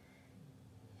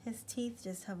 His teeth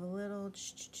just have a little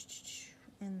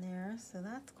in there, so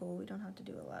that's cool. We don't have to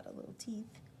do a lot of little teeth.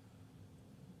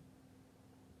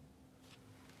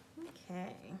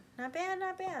 Okay, not bad,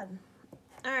 not bad.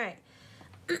 All right,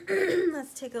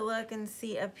 let's take a look and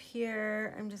see up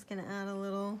here. I'm just gonna add a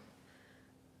little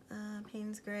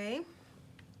Payne's Gray.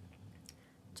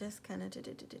 Just kind of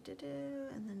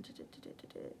and then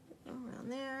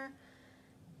around there.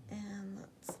 And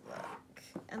let's look.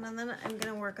 And then I'm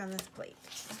gonna work on this plate.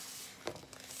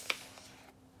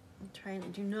 I'm trying to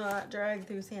do not drag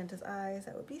through Santa's eyes.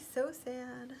 That would be so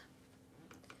sad.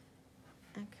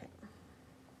 Okay.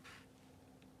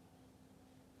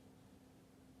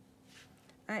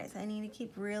 All right, so I need to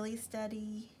keep really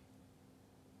steady,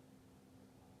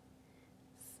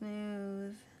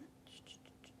 smooth.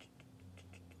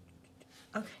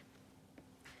 Okay.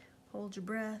 Hold your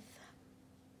breath.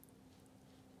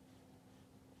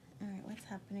 All right, what's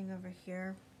happening over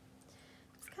here?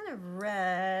 It's kind of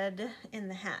red in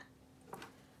the hat.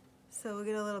 So we'll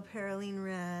get a little Perylene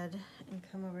red and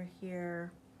come over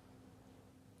here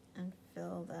and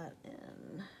fill that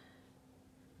in.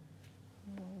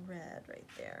 A little red right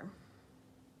there.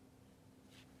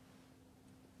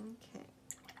 Okay.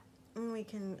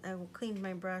 And I cleaned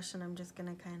my brush and I'm just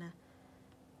gonna kind of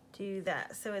do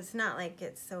that. So it's not like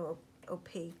it's so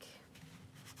opaque.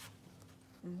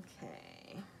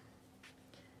 Okay.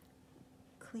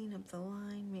 Clean up the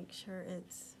line, make sure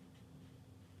it's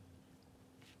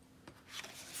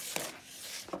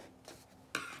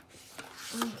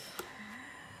okay.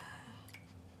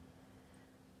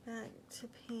 Back to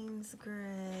Payne's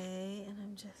Gray, and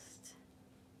I'm just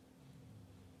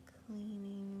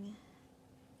cleaning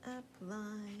up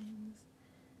lines,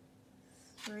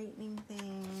 straightening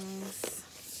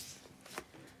things.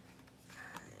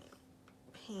 All right.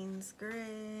 Payne's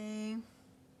Gray.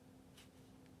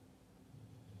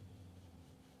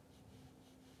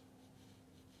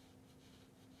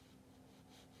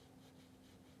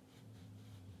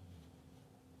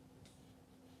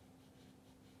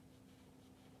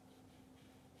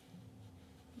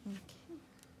 Okay.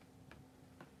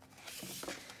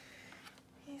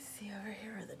 Let's see over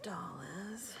here where the doll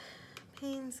is.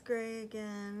 Payne's Gray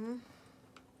again.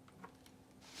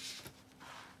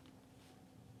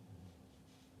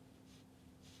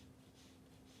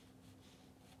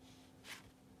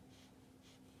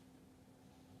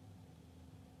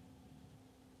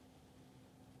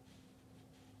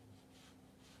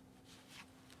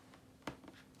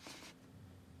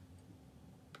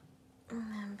 And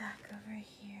then back over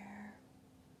here.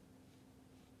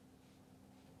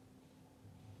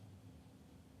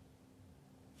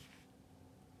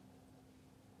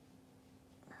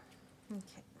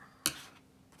 Okay.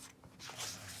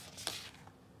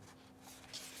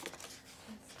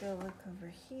 Let's go look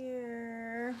over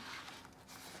here.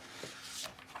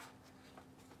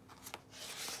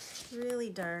 It's really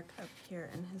dark up here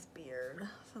in his beard.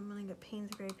 So I'm gonna get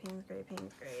Payne's Gray, Payne's Gray,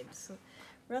 Payne's Gray. So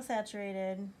real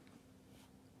saturated.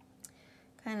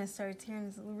 Kind of starts here, and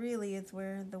it's really it's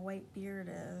where the white beard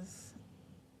is.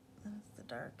 That's the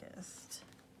darkest.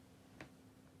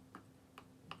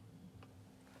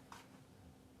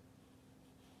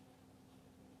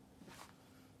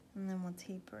 And then we'll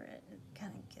taper it. It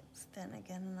kind of gets thin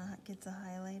again, and it gets a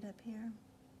highlight up here.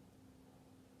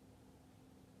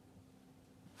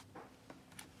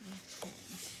 Okay.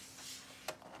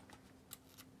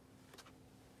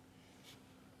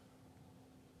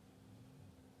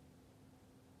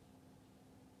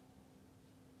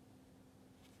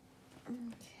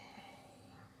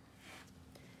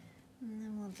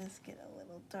 just get a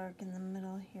little dark in the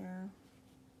middle here.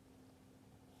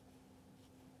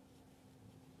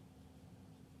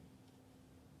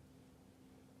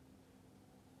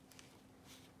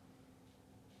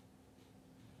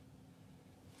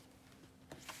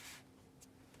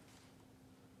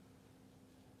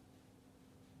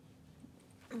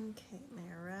 Okay, my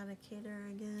eradicator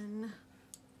again.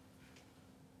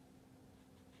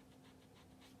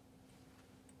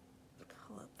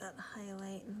 Pull up that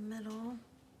highlight in the middle.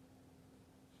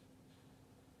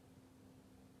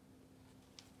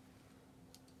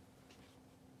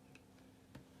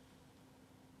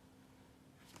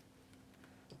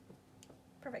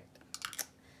 Perfect.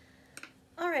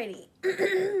 Alrighty,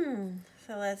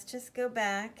 so let's just go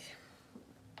back.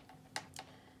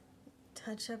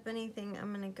 Touch up anything.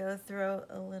 I'm gonna go throw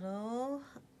a little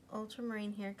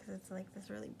ultramarine here because it's like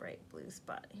this really bright blue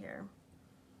spot here.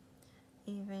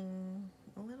 Even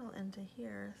a little into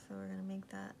here, so we're gonna make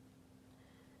that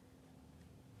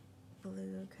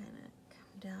blue kind of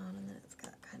come down, and then it's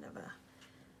got kind of a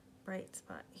bright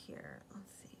spot here.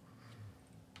 Let's see.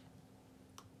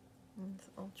 And it's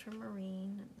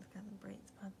ultramarine, and it's got a bright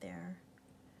spot there.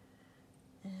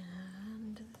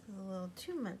 And this is a little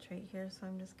too much right here, so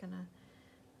I'm just gonna,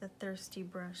 the thirsty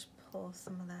brush, pull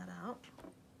some of that out.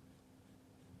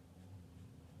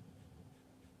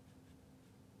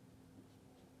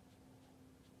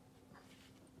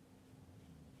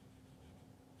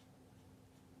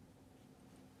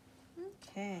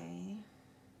 Okay.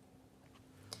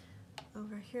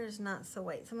 Over here is not so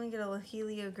white, so I'm gonna get a little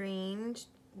helio green,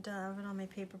 dab it on my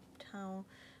paper towel.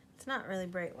 It's not really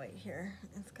bright white here.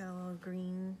 It's got a little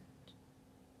green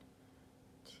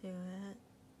to it.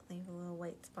 Leave a little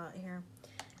white spot here.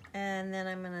 And then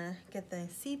I'm gonna get the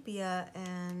sepia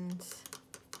and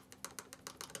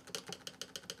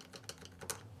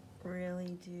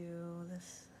really do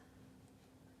this.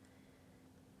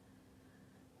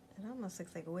 It almost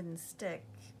looks like a wooden stick,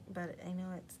 but I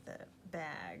know it's the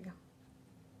bag.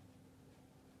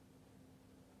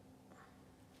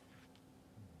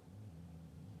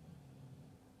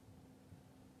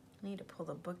 I need to pull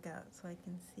the book out so I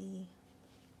can see.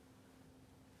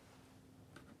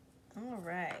 All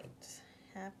right,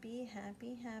 happy,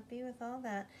 happy, happy with all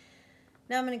that.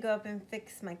 Now I'm gonna go up and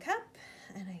fix my cup,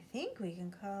 and I think we can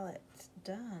call it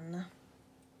done.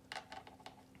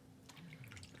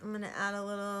 I'm gonna add a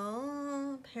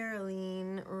little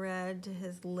Perylene red to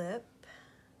his lip,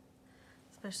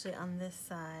 especially on this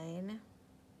side.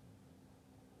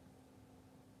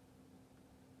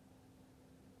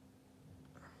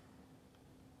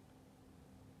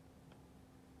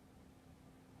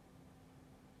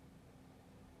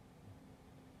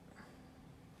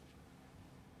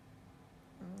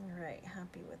 All right,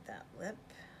 happy with that lip.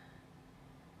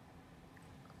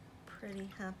 Pretty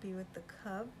happy with the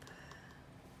cup.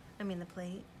 I mean the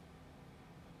plate.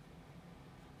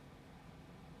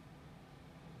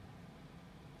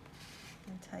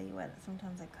 I tell you what,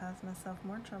 sometimes I cause myself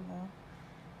more trouble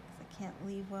because I can't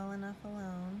leave well enough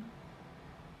alone.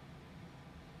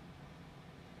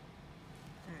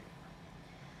 All right.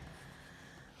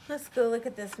 Let's go look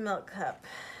at this milk cup.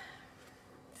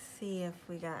 See if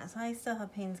we got, so I still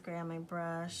have Payne's Gray on my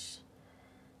brush.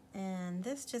 And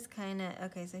this just kind of,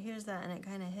 okay, so here's that, and it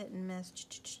kind of hit and miss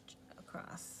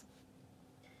across.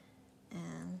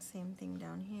 And same thing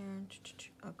down here,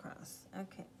 across,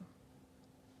 okay.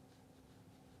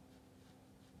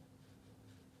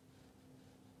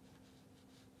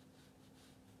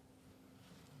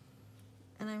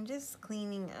 And I'm just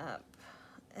cleaning up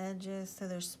edges so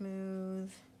they're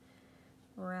smooth,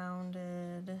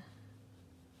 rounded.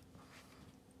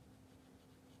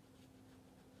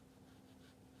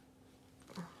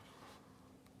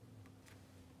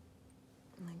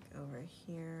 Like over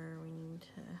here, we need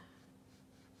to,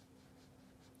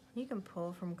 you can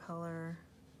pull from color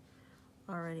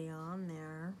already on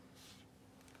there,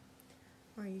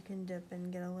 or you can dip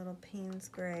and get a little Payne's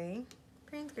Gray.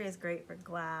 Payne's Gray is great for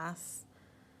glass.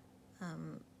 I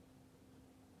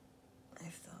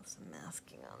still have some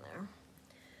masking on there.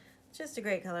 It's just a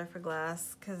great color for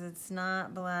glass because it's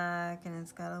not black and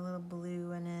it's got a little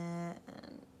blue in it,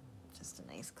 and just a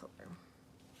nice color.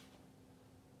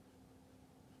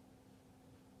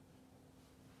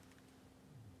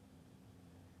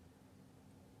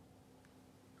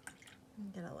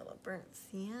 Get a little burnt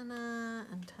sienna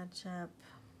and touch up.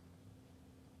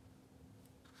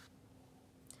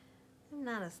 I'm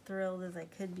not as thrilled as I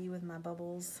could be with my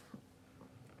bubbles.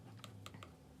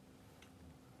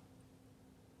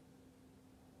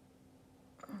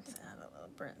 Let's add a little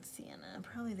burnt sienna.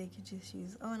 Probably they could just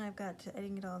use, oh, and I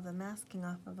didn't get all the masking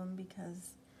off of them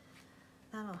because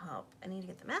that'll help. I need to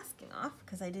get the masking off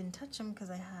because I didn't touch them because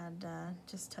I had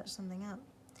just touched something up.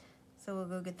 So we'll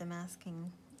go get the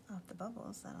masking off the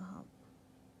bubbles. That'll help.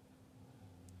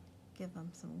 Give them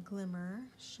some glimmer,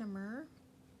 shimmer.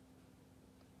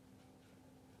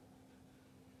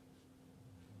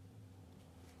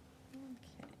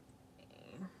 Okay.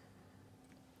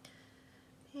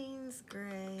 Payne's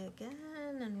Gray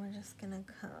again, and we're just gonna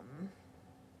come.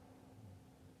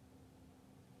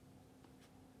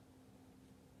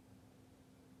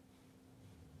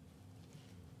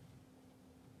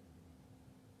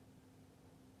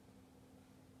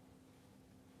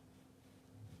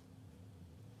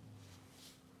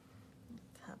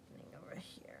 What's happening over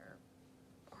here?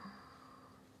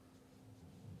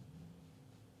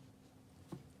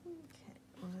 Okay,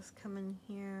 we'll just come in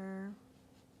here.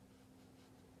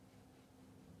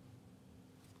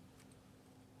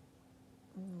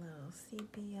 A little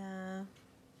sepia.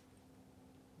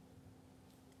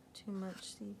 Too much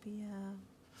sepia.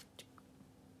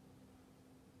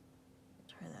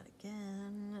 Try that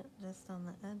again, just on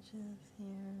the edges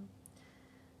here.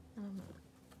 And I'm gonna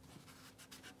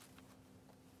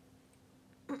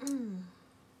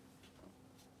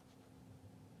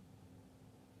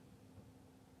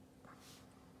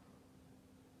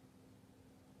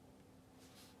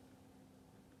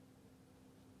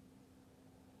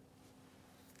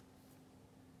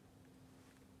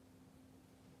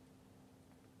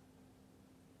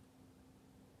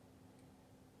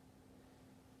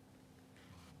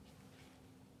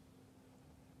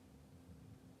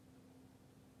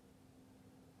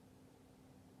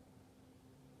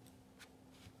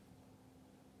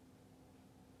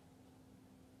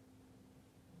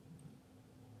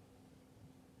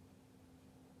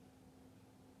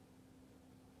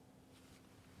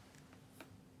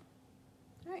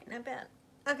all right, not bad.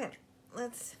 Okay,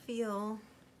 let's feel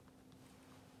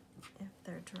if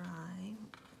they're dry.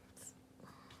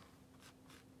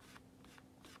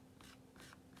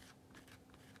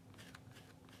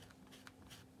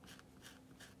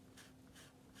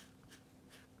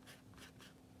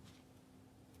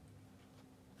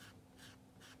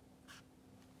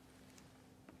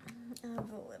 I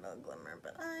have a little glimmer,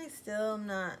 but I still am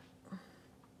not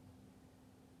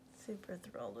super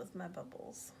thrilled with my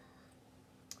bubbles.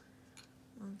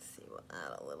 Let's see, we'll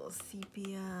add a little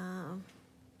sepia.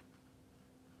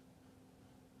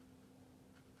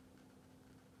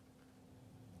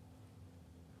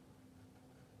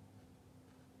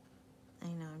 I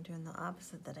know I'm doing the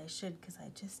opposite that I should because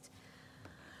I just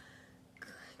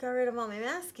got rid of all my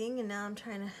masking and now I'm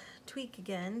trying to tweak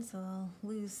again, so I'll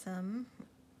lose some.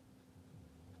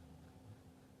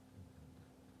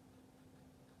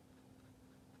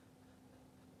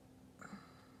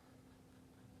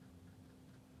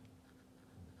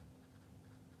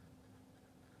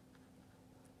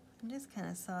 I'm just kind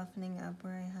of softening up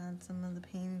where I had some of the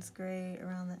Payne's Gray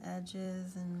around the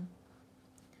edges, and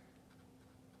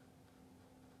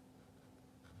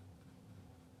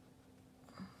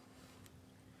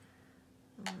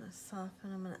I'm going to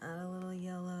soften. I'm going to add a little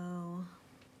yellow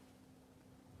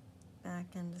back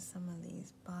into some of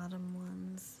these bottom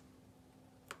ones.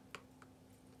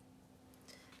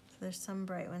 So there's some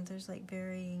bright ones. There's like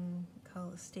varying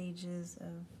color stages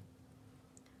of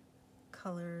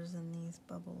colors in these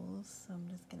bubbles, so I'm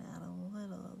just going to add a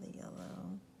little of the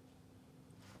yellow.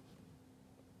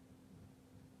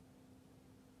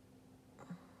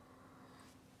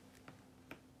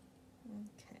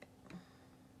 Okay.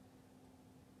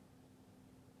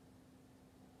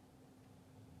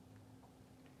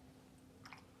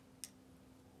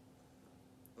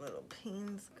 Little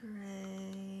Payne's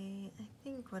Gray. I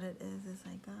think what it is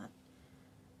I got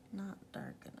not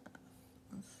dark enough.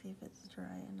 Let's see if it's dry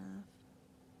enough.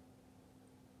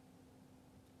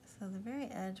 So the very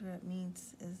edge where it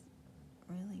meets is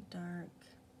really dark.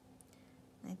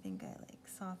 I think I like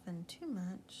softened too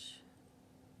much.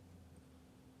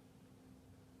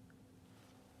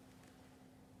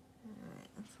 All right,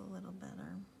 that's a little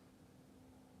better.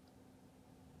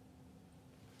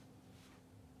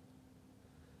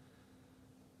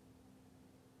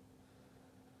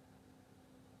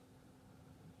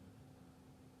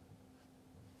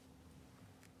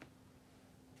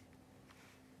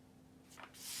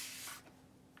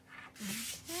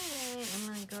 Okay, I'm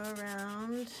gonna go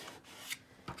around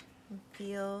and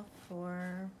feel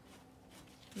for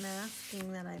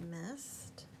masking that I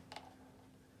missed.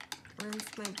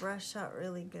 Rinse my brush out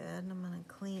really good. I'm gonna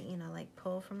clean, you know, like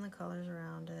pull from the colors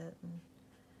around it and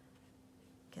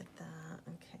get that.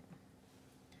 Okay.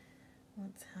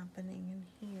 What's happening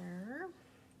in here?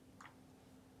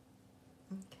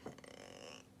 Okay.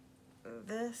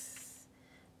 This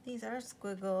These are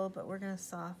squiggle, but we're gonna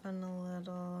soften a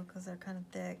little because they're kind of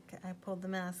thick. I pulled the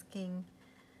masking.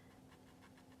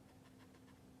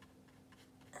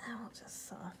 I'll just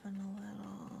soften a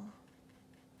little.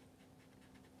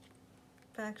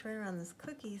 In fact, right around this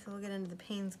cookie, so we'll get into the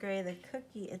Payne's Gray. The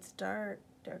cookie, it's dark,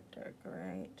 dark, dark,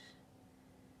 right?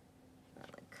 On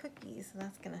the cookie, so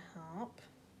that's gonna help.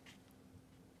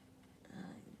 I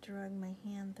drug my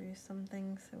hand through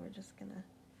something, so we're just gonna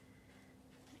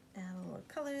add a little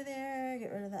color there,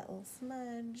 get rid of that little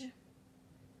smudge.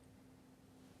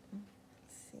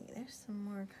 Let's see, there's some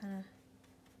more kind of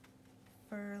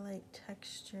fur-like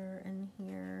texture in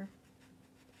here.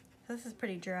 So this is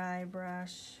pretty dry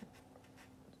brush.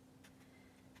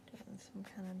 Doing some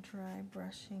kind of dry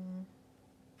brushing.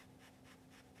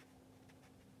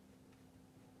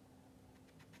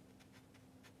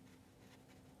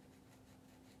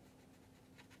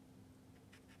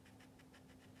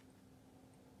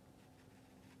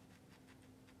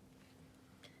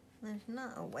 There's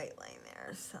not a white line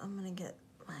there, so I'm gonna get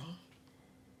my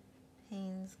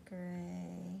Payne's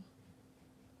Gray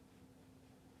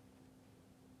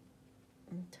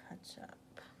and touch up.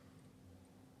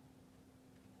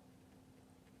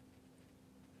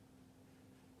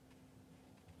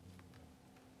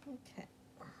 Okay.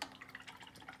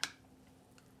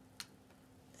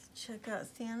 Let's check out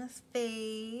Santa's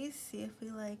face, see if we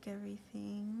like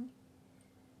everything.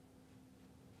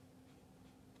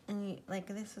 And like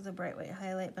this is a bright white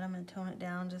highlight, but I'm going to tone it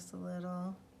down just a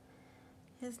little.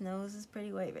 His nose is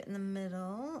pretty white, but in the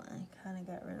middle, I kind of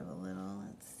got rid of a little.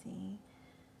 Let's see.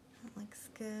 That looks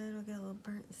good. We'll get a little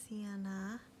burnt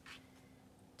sienna.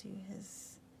 Do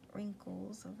his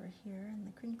wrinkles over here and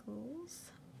the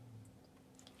crinkles.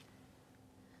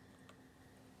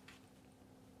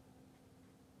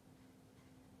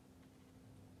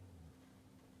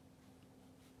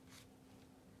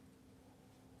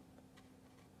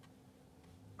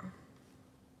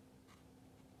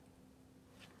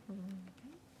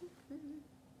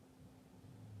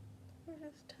 We're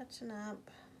just touching up.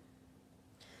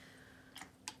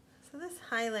 So this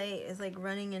highlight is like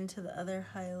running into the other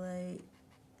highlight.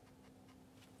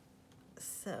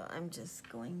 So I'm just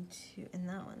going to, and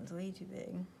that one's way too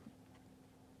big.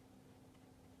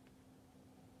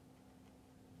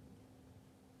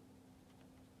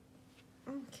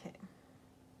 Okay.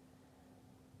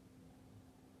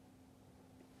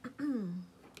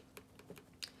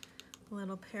 A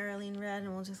little Perylene red,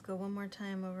 and we'll just go one more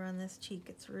time over on this cheek.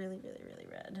 It's really, really, really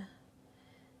red.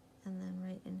 And then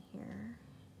right in here,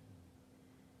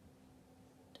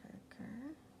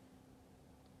 darker.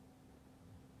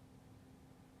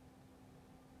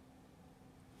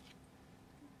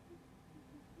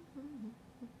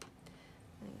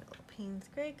 I get a little Payne's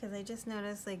Gray because I just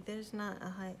noticed like there's not a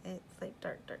high, it's like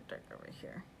dark, dark, dark over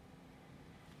here.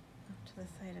 Up to the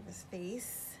side of his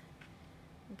face.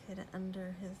 And kind of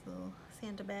under his little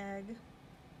Santa bag.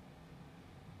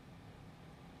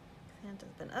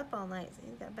 Santa's been up all night, so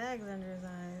he's got bags under his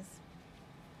eyes.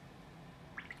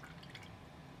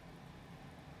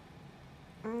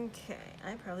 Okay,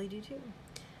 I probably do too.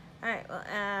 Alright, we'll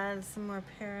add some more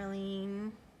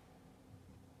Perylene.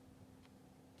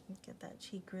 Get that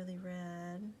cheek really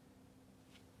red.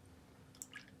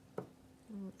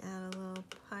 And add a little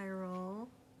Pyrrole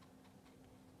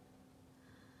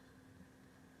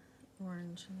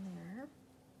orange in there.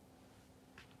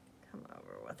 Come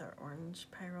over with our orange,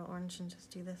 Pyrrole orange, and just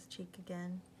do this cheek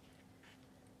again.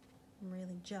 I'm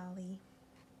really jolly.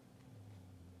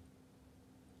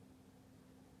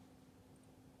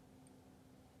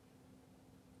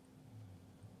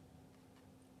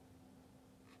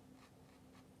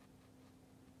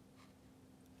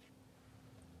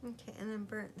 Okay, and then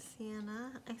burnt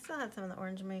sienna. I still had some of the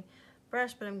orange in my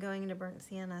brush, but I'm going into burnt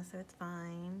sienna, so it's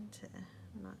fine to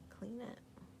not clean it.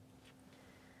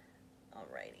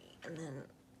 Alrighty, and then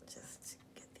just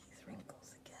get these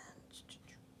wrinkles again,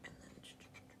 and then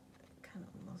kind of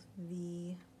almost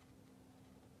V.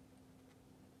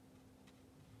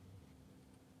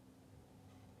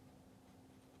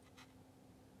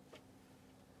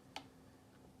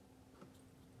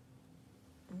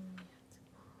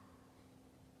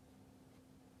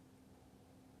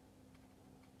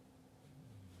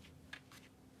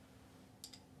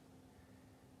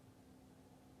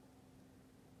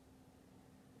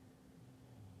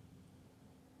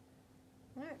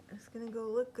 Alright, I'm just gonna go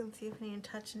look and see if I need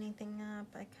to touch anything up.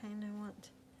 I kind of want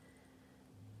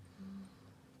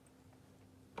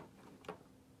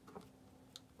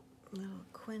a little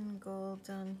Quinn Gold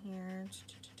down here,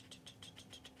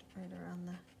 right around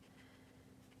the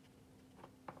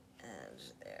edge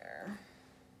there.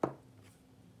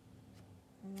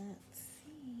 Let's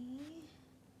see.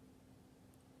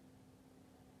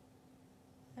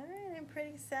 feeling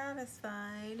pretty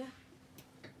satisfied.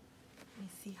 Let me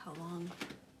see how long.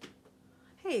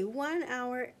 Hey, 1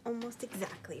 hour almost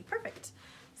exactly. Perfect.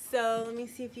 So let me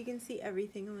see if you can see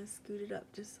everything. I'm going to scoot it up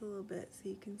just a little bit so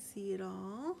you can see it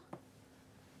all.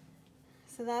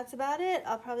 So that's about it.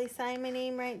 I'll probably sign my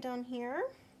name right down here.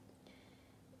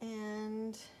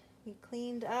 And we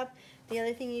cleaned up. The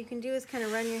other thing you can do is kind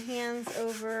of run your hands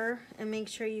over and make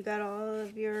sure you got all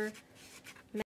of your